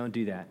 don't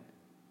do that.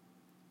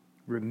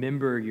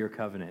 Remember your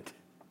covenant.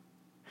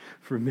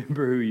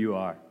 Remember who you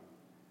are.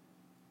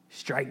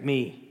 Strike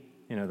me,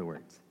 in other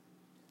words.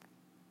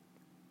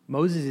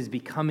 Moses is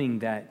becoming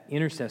that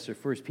intercessor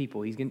for his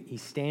people.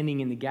 He's standing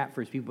in the gap for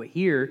his people. But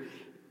here,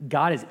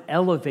 God is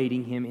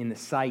elevating him in the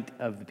sight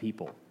of the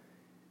people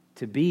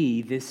to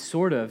be this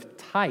sort of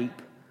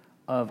type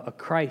of a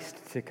Christ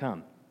to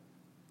come.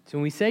 So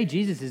when we say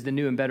Jesus is the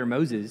new and better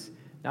Moses,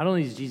 not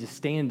only does Jesus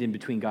stand in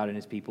between God and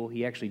his people,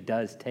 he actually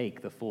does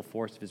take the full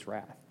force of his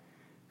wrath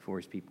for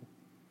his people.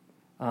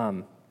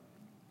 Where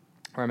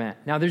I'm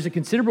at. Now, there's a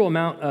considerable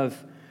amount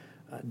of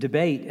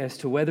debate as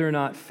to whether or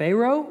not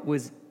Pharaoh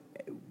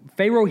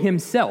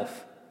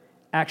himself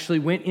actually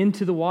went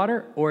into the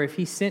water or if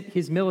he sent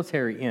his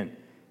military in.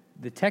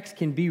 The text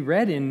can be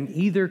read in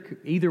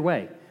either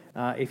way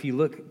if you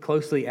look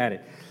closely at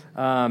it.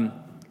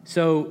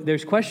 So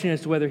there's question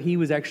as to whether he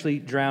was actually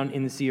drowned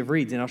in the Sea of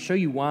Reeds, and I'll show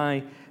you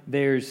why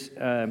there's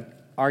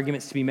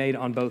arguments to be made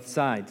on both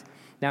sides.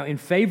 Now, in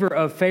favor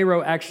of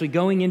Pharaoh actually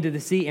going into the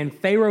sea, and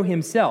Pharaoh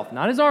himself,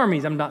 not his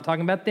armies, I'm not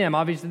talking about them,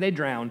 obviously they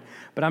drowned,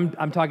 but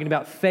I'm talking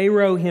about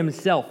Pharaoh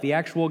himself, the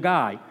actual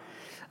guy.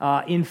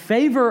 In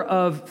favor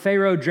of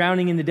Pharaoh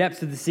drowning in the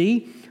depths of the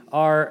sea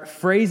are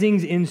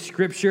phrasings in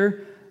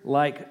Scripture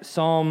like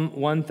Psalm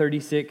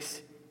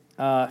 136,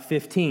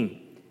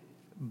 15.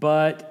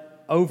 But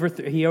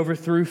he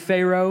overthrew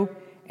Pharaoh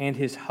and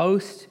his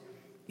host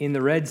in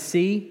the Red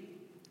Sea,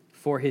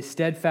 for his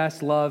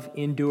steadfast love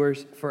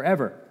endures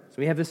forever. So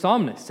we have the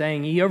psalmist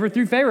saying he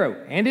overthrew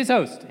Pharaoh and his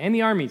host and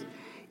the armies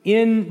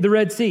in the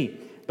Red Sea.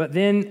 But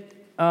then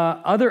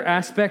other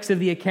aspects of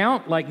the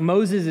account, like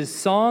Moses'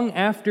 song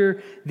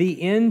after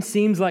the end,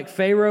 seems like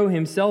Pharaoh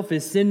himself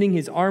is sending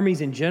his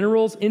armies and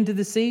generals into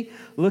the sea.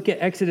 Look at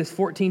Exodus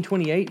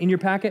 14:28 in your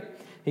packet.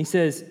 He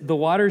says, the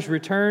waters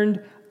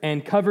returned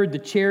and covered the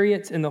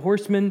chariots and the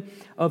horsemen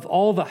of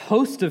all the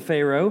host of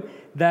Pharaoh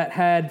that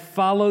had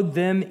followed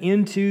them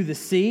into the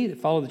sea, that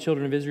followed the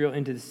children of Israel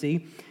into the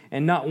sea,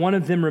 and not one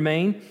of them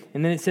remained.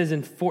 And then it says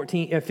in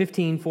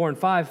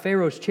 15:4-5,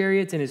 Pharaoh's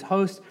chariots and his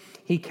host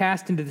he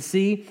cast into the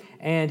sea,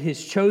 and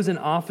his chosen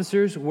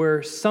officers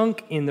were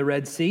sunk in the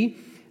Red Sea.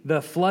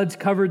 The floods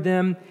covered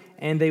them,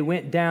 and they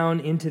went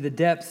down into the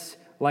depths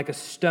like a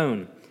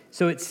stone.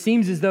 So it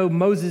seems as though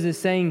Moses is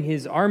saying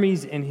his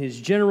armies and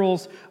his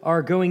generals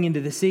are going into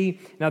the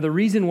sea. Now, the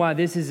reason why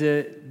this is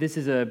a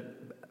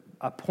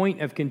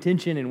point of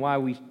contention and why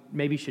we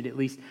maybe should at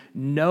least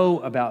know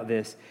about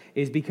this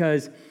is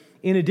because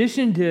in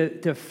addition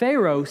to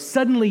Pharaoh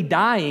suddenly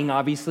dying,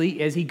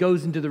 obviously, as he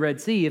goes into the Red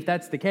Sea, if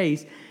that's the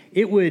case,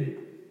 it would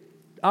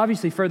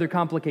obviously further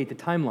complicate the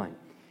timeline.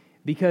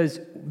 Because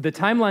the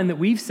timeline that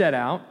we've set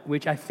out,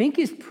 which I think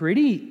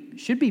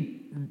should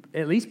be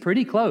at least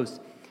pretty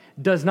close,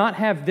 does not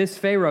have this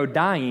Pharaoh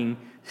dying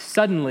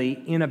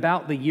suddenly in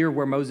about the year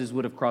where Moses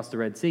would have crossed the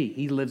Red Sea.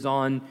 He lives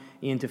on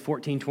into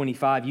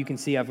 1425. You can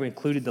see I've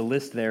included the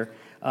list there,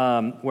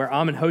 where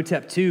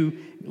Amenhotep II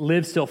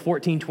lives till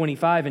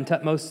 1425, and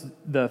Tutmosis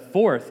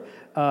IV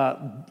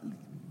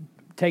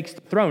takes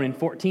the throne in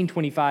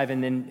 1425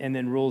 and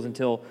then rules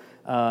until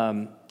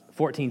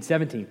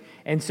 1417.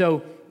 And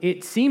so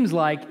it seems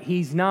like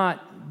he's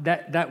not,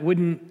 that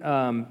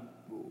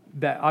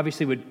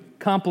obviously would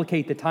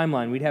complicate the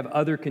timeline. We'd have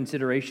other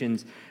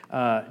considerations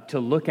to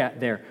look at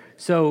there.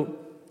 So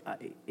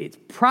it's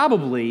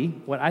probably,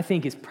 what I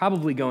think is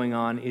probably going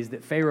on is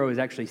that Pharaoh is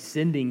actually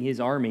sending his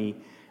army.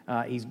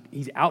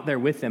 He's out there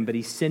with them, but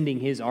he's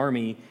sending his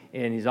army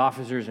and his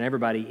officers and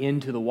everybody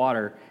into the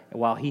water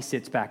while he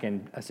sits back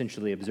and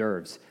essentially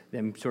observes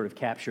them sort of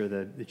capture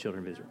the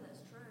children of Israel.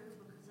 That's true,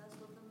 because that's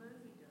what the movie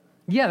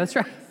does. Yeah, that's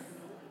right.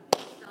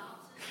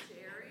 Stops his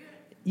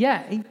chariot.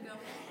 Yeah, to go home.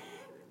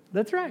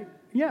 that's right.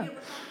 Yeah. It was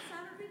on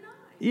Saturday night.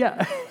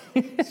 Yeah.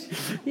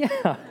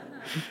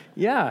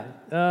 Yeah.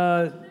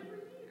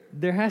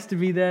 There has to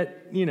be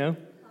that, But are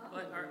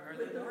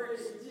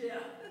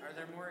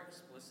there more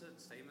explicit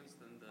statements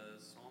than the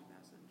Psalm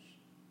passage?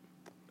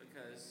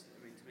 Because,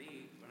 I mean, to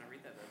me, when I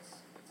read that, that's a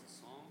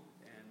song.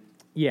 And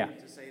yeah.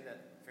 to say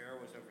that Pharaoh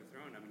was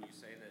overthrown, I mean, you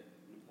say that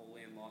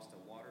Napoleon lost at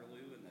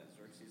Waterloo and that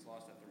Xerxes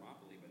lost at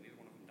Thermopylae, but neither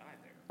one of them died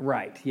there.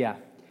 Right, yeah.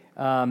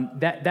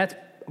 That's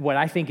what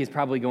I think is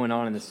probably going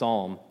on in the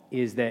Psalm,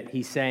 is that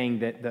he's saying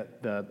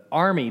that the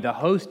army, the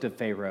host of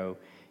Pharaoh,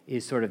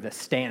 is sort of the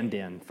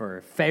stand-in for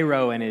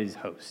Pharaoh and his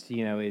host.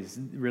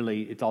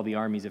 It's all the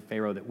armies of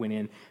Pharaoh that went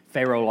in.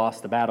 Pharaoh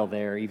lost the battle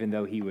there, even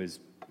though he was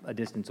a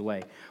distance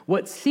away.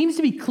 What seems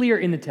to be clear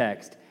in the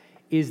text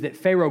is that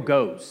Pharaoh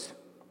goes.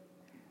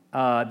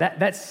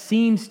 That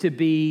seems to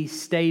be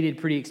stated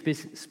pretty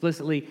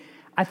explicitly.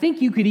 I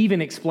think you could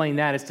even explain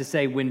that as to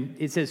say when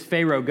it says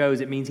Pharaoh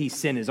goes, it means he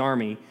sent his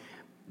army.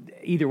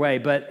 Either way,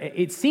 but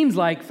it seems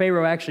like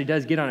Pharaoh actually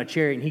does get on a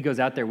chariot and he goes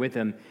out there with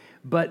him.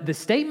 But the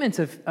statements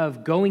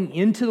of going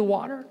into the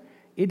water,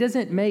 it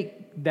doesn't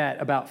make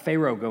that about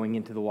Pharaoh going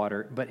into the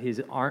water, but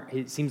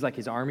it seems like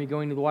his army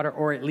going to the water,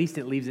 or at least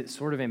it leaves it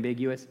sort of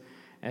ambiguous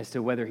as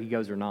to whether he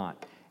goes or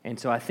not. And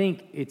so I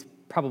think it's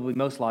probably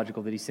most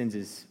logical that he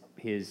sends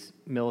his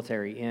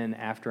military in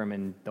after him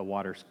and the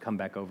waters come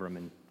back over him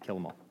and kill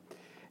them all.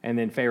 And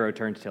then Pharaoh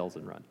turns tails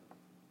and run,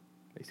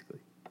 basically.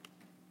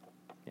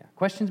 Yeah.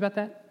 Questions about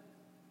that?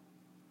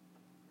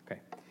 Okay.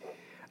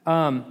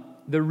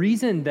 The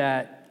reason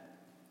that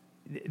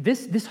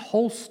this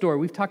whole story,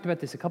 we've talked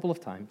about this a couple of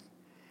times,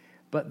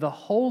 but the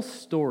whole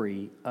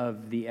story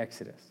of the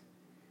Exodus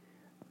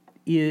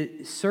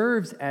it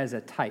serves as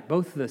a type.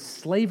 Both the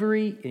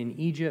slavery in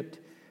Egypt,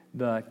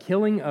 the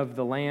killing of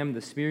the lamb,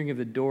 the smearing of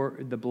the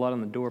blood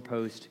on the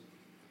doorpost,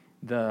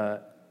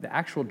 the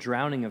actual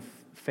drowning of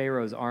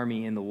Pharaoh's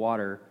army in the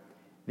water,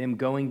 them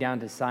going down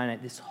to Sinai,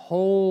 this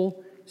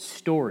whole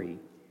story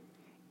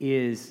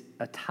is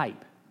a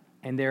type.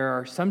 And there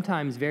are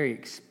sometimes very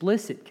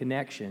explicit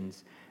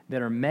connections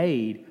that are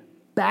made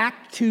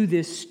back to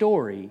this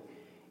story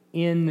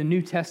in the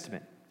New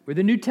Testament, where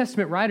the New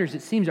Testament writers,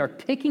 it seems, are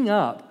picking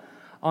up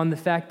on the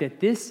fact that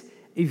this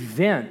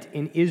event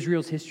in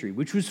Israel's history,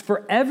 which was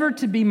forever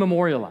to be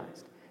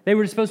memorialized, they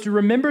were supposed to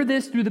remember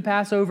this through the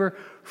Passover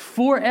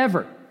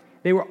forever.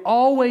 They were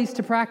always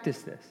to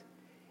practice this.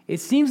 It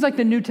seems like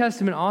the New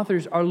Testament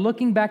authors are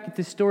looking back at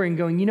this story and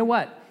going, you know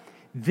what?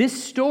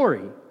 This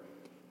story,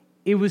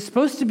 it was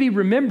supposed to be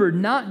remembered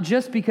not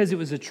just because it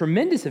was a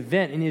tremendous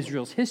event in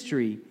Israel's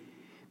history,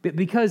 but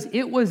because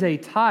it was a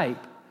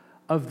type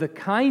of the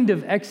kind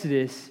of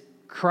exodus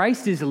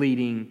Christ is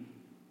leading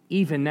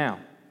even now.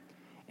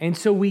 And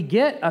so we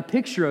get a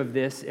picture of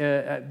this,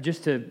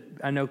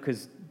 I know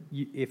because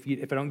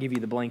if I don't give you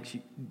the blanks,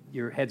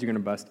 your heads are going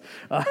to bust.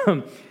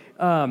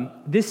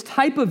 This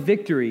type of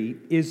victory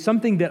is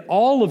something that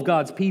all of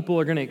God's people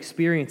are going to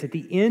experience at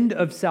the end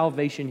of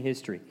salvation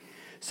history.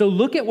 So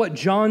look at what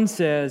John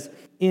says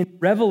in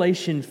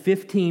Revelation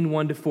 15,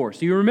 1-4.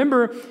 So you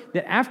remember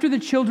that after the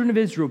children of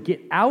Israel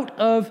get out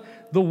off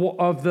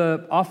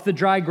the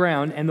dry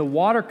ground and the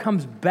water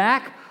comes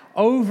back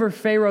over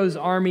Pharaoh's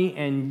army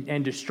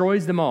and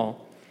destroys them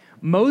all,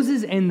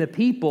 Moses and the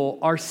people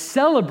are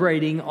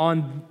celebrating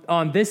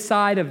on this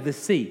side of the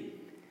sea.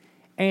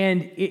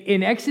 And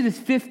in Exodus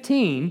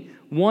 15,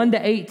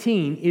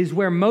 1-18, is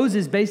where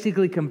Moses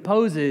basically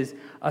composes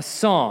a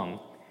song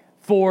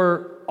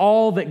for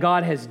all that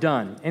God has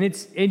done. And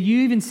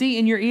you even see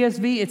in your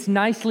ESV, it's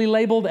nicely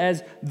labeled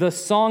as the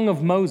Song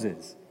of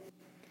Moses.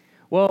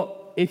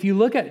 Well, if you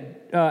look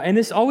at, and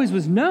this always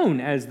was known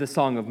as the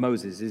Song of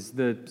Moses, is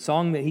the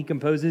song that he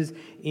composes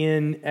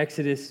in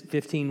Exodus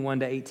 15,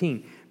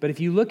 1-18. But if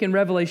you look in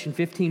Revelation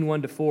 15,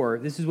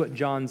 1-4, this is what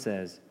John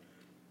says.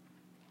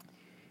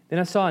 Then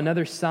I saw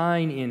another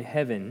sign in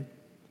heaven,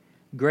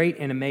 great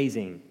and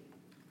amazing.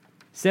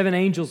 7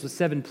 angels with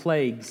 7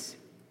 plagues,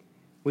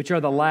 which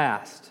are the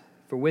last,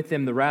 for with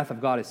them the wrath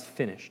of God is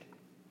finished.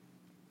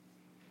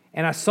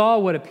 And I saw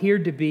what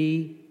appeared to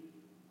be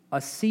a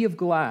sea of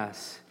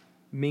glass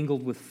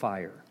mingled with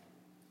fire.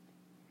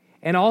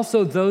 And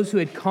also those who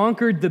had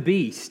conquered the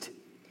beast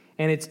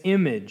and its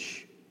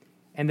image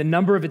and the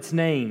number of its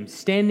name,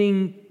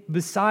 standing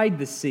beside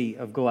the sea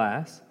of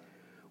glass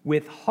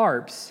with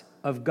harps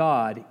of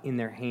God in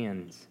their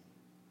hands.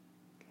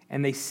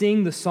 And they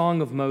sing the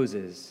song of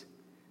Moses,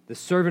 the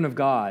servant of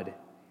God,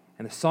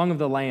 and the song of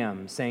the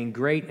Lamb, saying,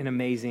 great and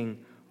amazing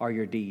are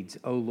your deeds,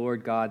 O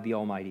Lord God the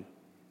Almighty.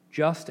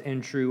 Just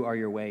and true are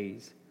your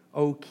ways,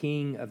 O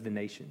King of the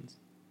nations.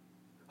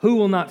 Who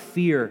will not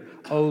fear,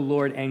 O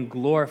Lord, and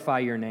glorify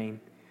your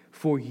name?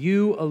 For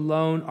you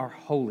alone are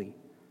holy.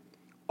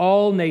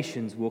 All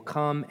nations will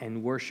come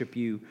and worship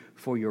you,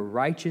 for your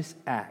righteous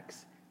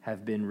acts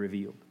have been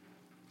revealed.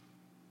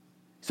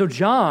 So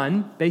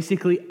John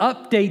basically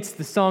updates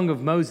the Song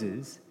of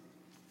Moses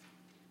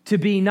to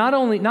be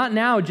not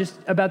now just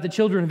about the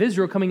children of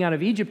Israel coming out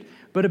of Egypt,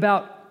 but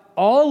about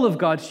all of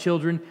God's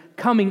children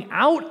coming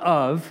out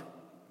of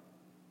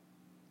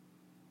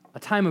a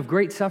time of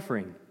great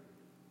suffering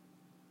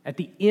at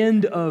the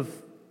end of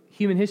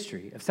human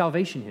history, of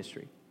salvation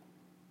history.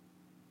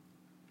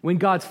 When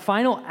God's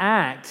final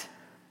act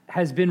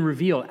has been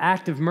revealed,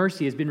 act of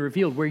mercy has been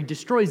revealed, where he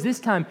destroys this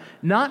time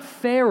not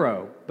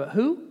Pharaoh, but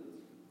who?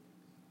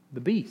 The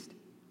beast.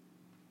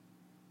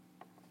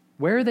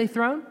 Where are they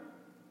thrown?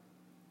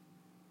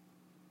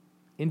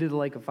 Into the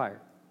lake of fire.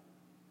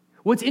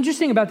 What's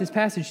interesting about this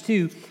passage,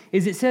 too,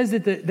 is it says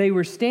that they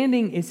were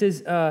standing, it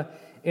says,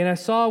 and I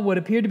saw what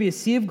appeared to be a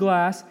sea of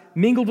glass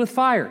mingled with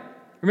fire.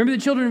 Remember,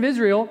 the children of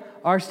Israel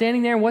are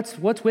standing there, and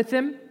what's with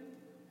them?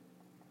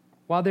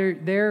 While they're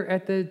there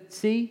at the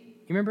sea,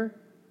 you remember?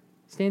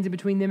 Stands in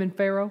between them and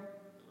Pharaoh.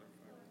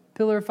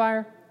 Pillar of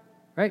fire,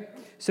 right?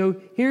 So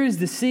here is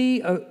the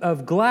sea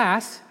of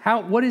glass.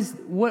 What is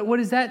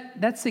that?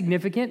 That's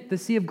significant. The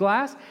sea of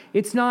glass.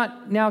 It's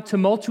not now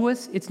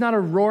tumultuous. It's not a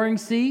roaring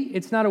sea.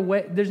 It's not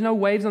there's no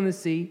waves on the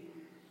sea.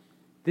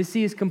 This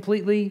sea is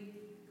completely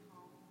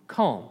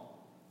calm.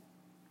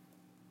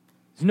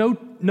 There's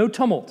no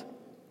tumult.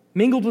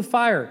 Mingled with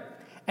fire.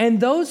 And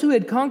those who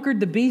had conquered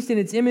the beast and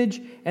its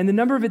image and the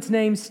number of its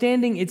name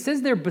standing, it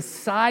says they're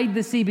beside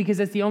the sea because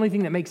that's the only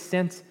thing that makes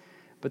sense,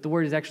 but the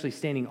word is actually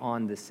standing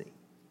on the sea.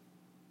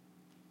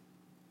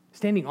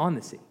 Standing on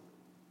the sea.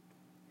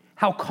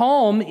 How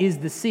calm is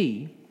the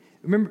sea?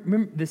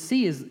 Remember the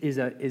sea is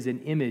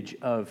an image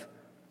of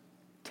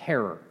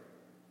terror.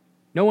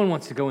 No one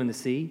wants to go in the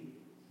sea.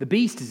 The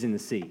beast is in the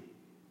sea.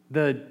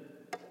 The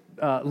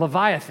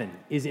Leviathan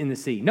is in the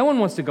sea. No one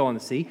wants to go on the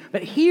sea.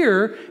 But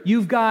here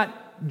you've got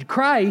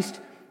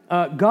Christ,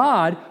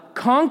 God,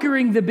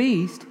 conquering the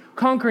beast,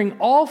 conquering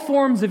all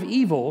forms of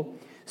evil,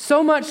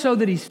 So much so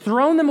that he's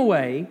thrown them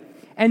away,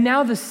 and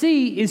now the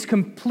sea is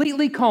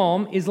completely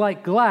calm, is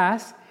like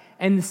glass,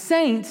 and the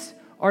saints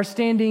are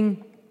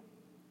standing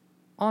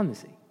on the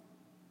sea,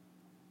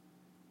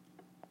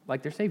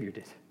 like their Savior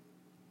did.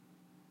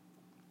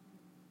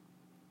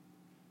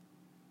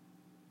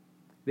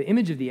 The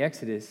image of the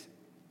Exodus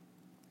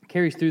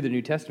carries through the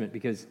New Testament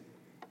because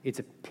it's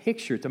a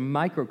picture, it's a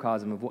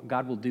microcosm of what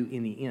God will do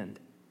in the end.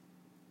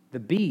 The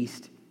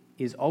beast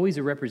is always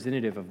a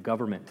representative of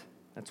government.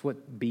 That's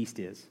what beast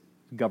is,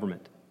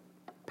 government,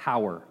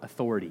 power,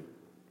 authority.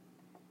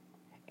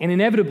 And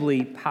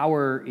inevitably,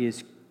 power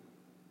is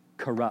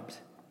corrupt.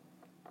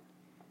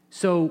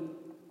 So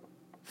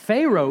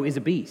Pharaoh is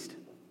a beast.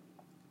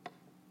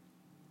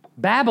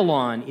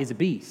 Babylon is a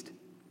beast.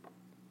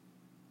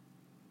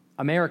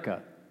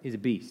 America is a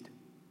beast.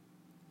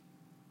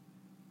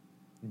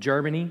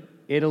 Germany,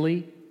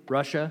 Italy,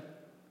 Russia,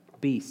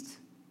 beasts.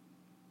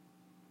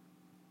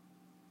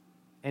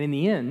 And in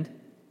the end,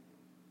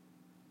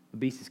 the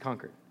beast is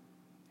conquered.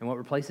 And what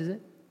replaces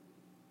it?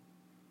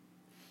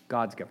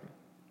 God's government,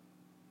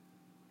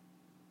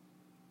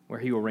 where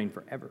he will reign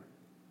forever.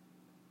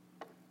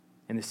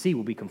 And the sea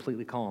will be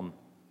completely calm.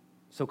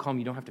 So calm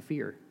you don't have to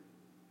fear.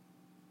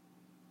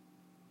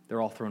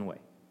 They're all thrown away.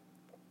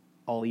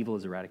 All evil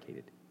is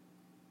eradicated.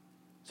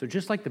 So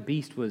just like the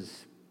beast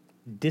was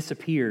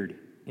disappeared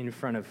in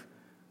front of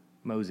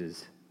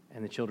Moses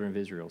and the children of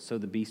Israel, so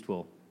the beast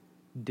will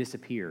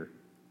disappear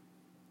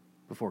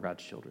before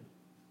God's children.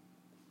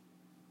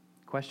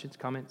 Questions,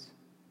 comments?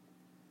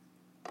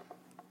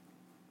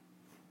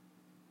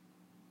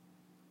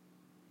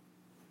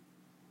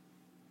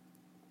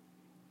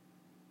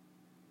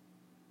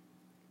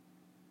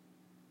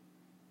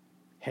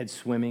 Head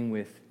swimming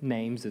with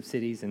names of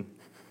cities and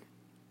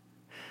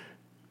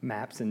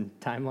maps and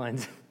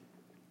timelines.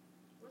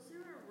 Was there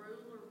a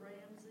ruler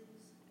Ramses?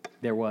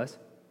 There was.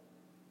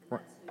 And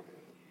that's who the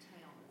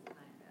town is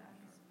named after.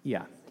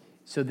 Yeah.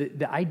 So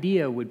the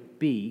idea would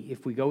be,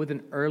 if we go with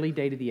an early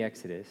date of the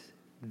Exodus,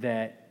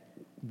 that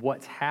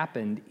what's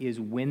happened is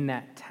when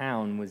that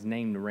town was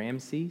named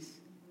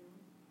Ramses,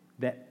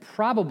 that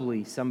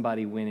probably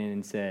somebody went in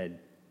and said,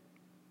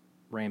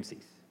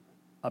 Ramses,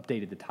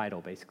 updated the title,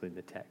 basically,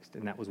 the text,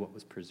 and that was what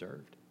was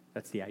preserved.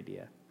 That's the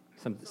idea.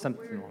 Something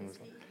along those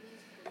lines.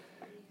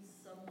 He's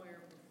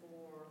somewhere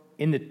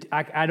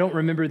before. I don't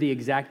remember the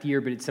exact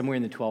year, but it's somewhere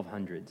in the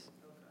 1200s. Okay.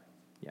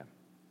 Yeah.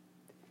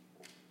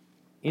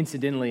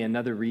 Incidentally,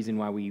 another reason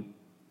why we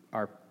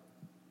are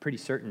pretty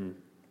certain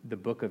the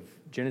book of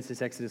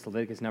Genesis, Exodus,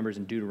 Leviticus, Numbers,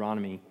 and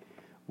Deuteronomy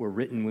were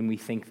written when we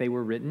think they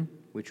were written,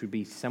 which would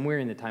be somewhere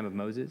in the time of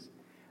Moses,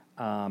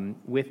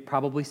 with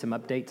probably some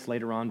updates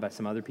later on by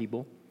some other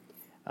people,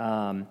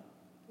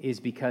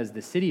 is because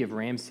the city of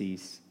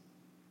Ramses,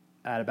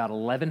 at about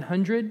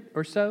 1100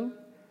 or so,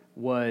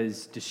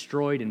 was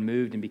destroyed and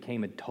moved and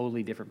became a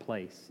totally different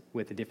place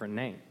with a different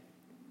name.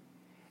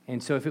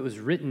 And so if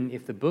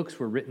the books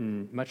were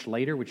written much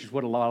later, which is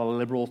what a lot of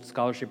liberal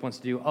scholarship wants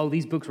to do,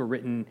 these books were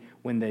written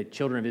when the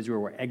children of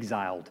Israel were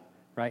exiled,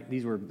 right?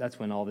 That's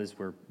when all this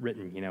were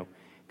written,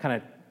 kind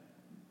of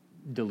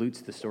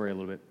dilutes the story a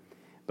little bit.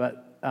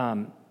 But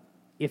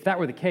if that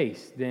were the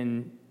case,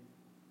 then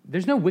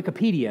there's no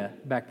Wikipedia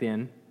back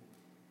then.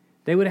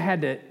 They would have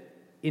had to,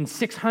 in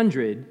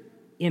 600,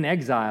 in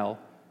exile,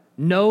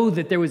 know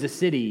that there was a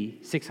city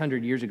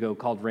 600 years ago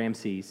called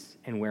Ramses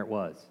and where it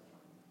was.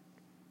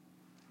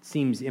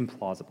 Seems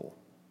implausible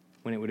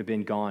when it would have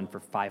been gone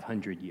for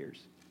 500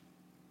 years.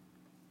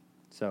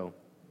 So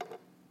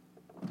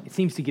it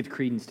seems to give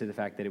credence to the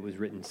fact that it was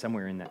written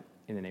somewhere in the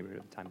neighborhood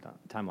of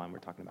the timeline we're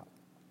talking about.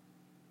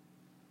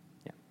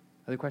 Yeah.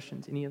 Other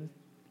questions? Any other?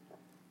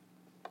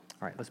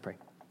 All right, let's pray.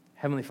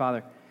 Heavenly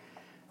Father,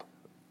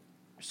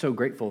 so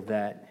grateful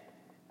that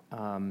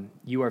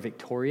you are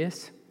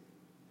victorious,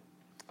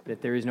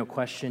 that there is no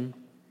question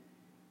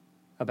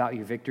about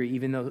your victory,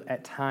 even though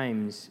at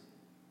times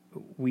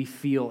we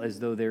feel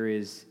as though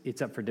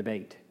it's up for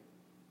debate.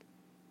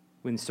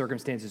 When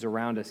circumstances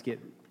around us get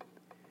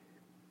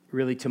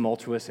really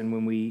tumultuous and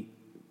when we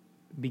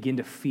begin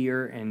to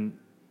fear and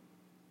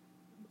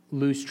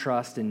lose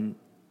trust and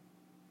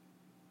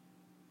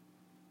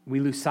we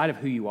lose sight of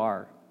who you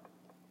are,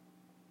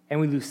 and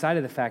we lose sight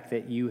of the fact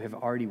that you have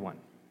already won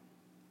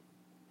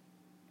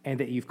and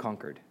that you've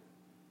conquered.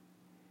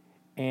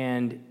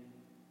 And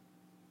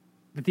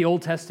that the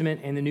Old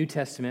Testament and the New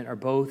Testament are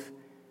both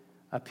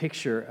a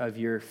picture of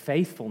your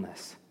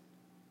faithfulness,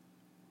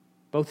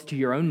 both to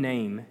your own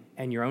name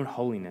and your own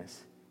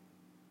holiness,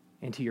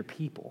 and to your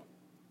people.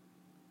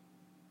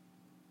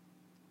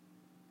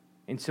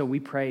 And so we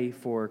pray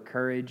for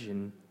courage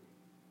and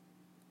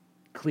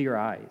clear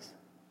eyes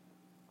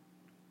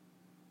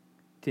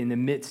to, in the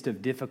midst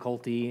of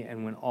difficulty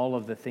and when all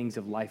of the things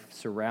of life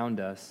surround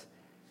us,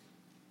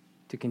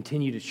 to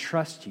continue to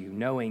trust you,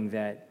 knowing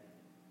that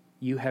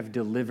you have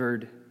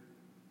delivered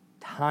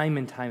time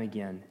and time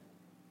again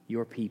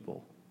your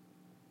people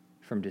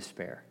from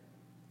despair,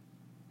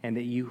 and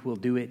that you will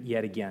do it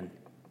yet again.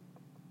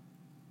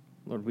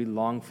 Lord, we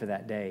long for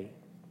that day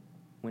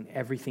when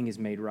everything is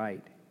made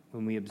right,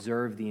 when we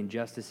observe the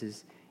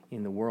injustices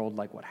in the world,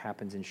 like what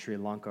happens in Sri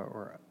Lanka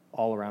or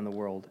all around the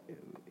world,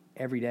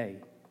 every day,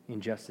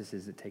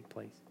 injustices that take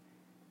place.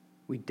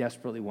 We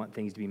desperately want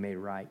things to be made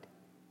right.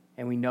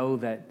 And we know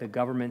that the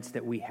governments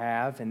that we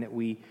have and that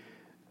we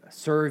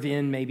serve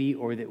in maybe,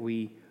 or that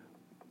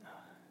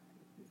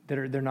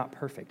they're not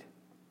perfect.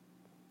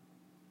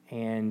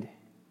 And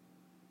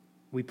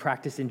we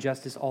practice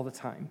injustice all the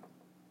time.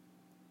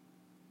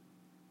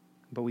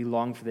 But we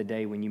long for the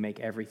day when you make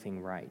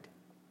everything right.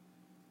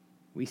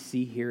 We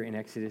see here in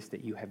Exodus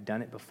that you have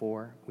done it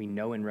before. We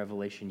know in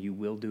Revelation you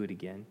will do it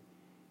again.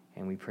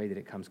 And we pray that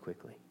it comes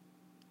quickly.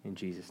 In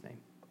Jesus' name,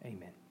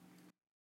 amen.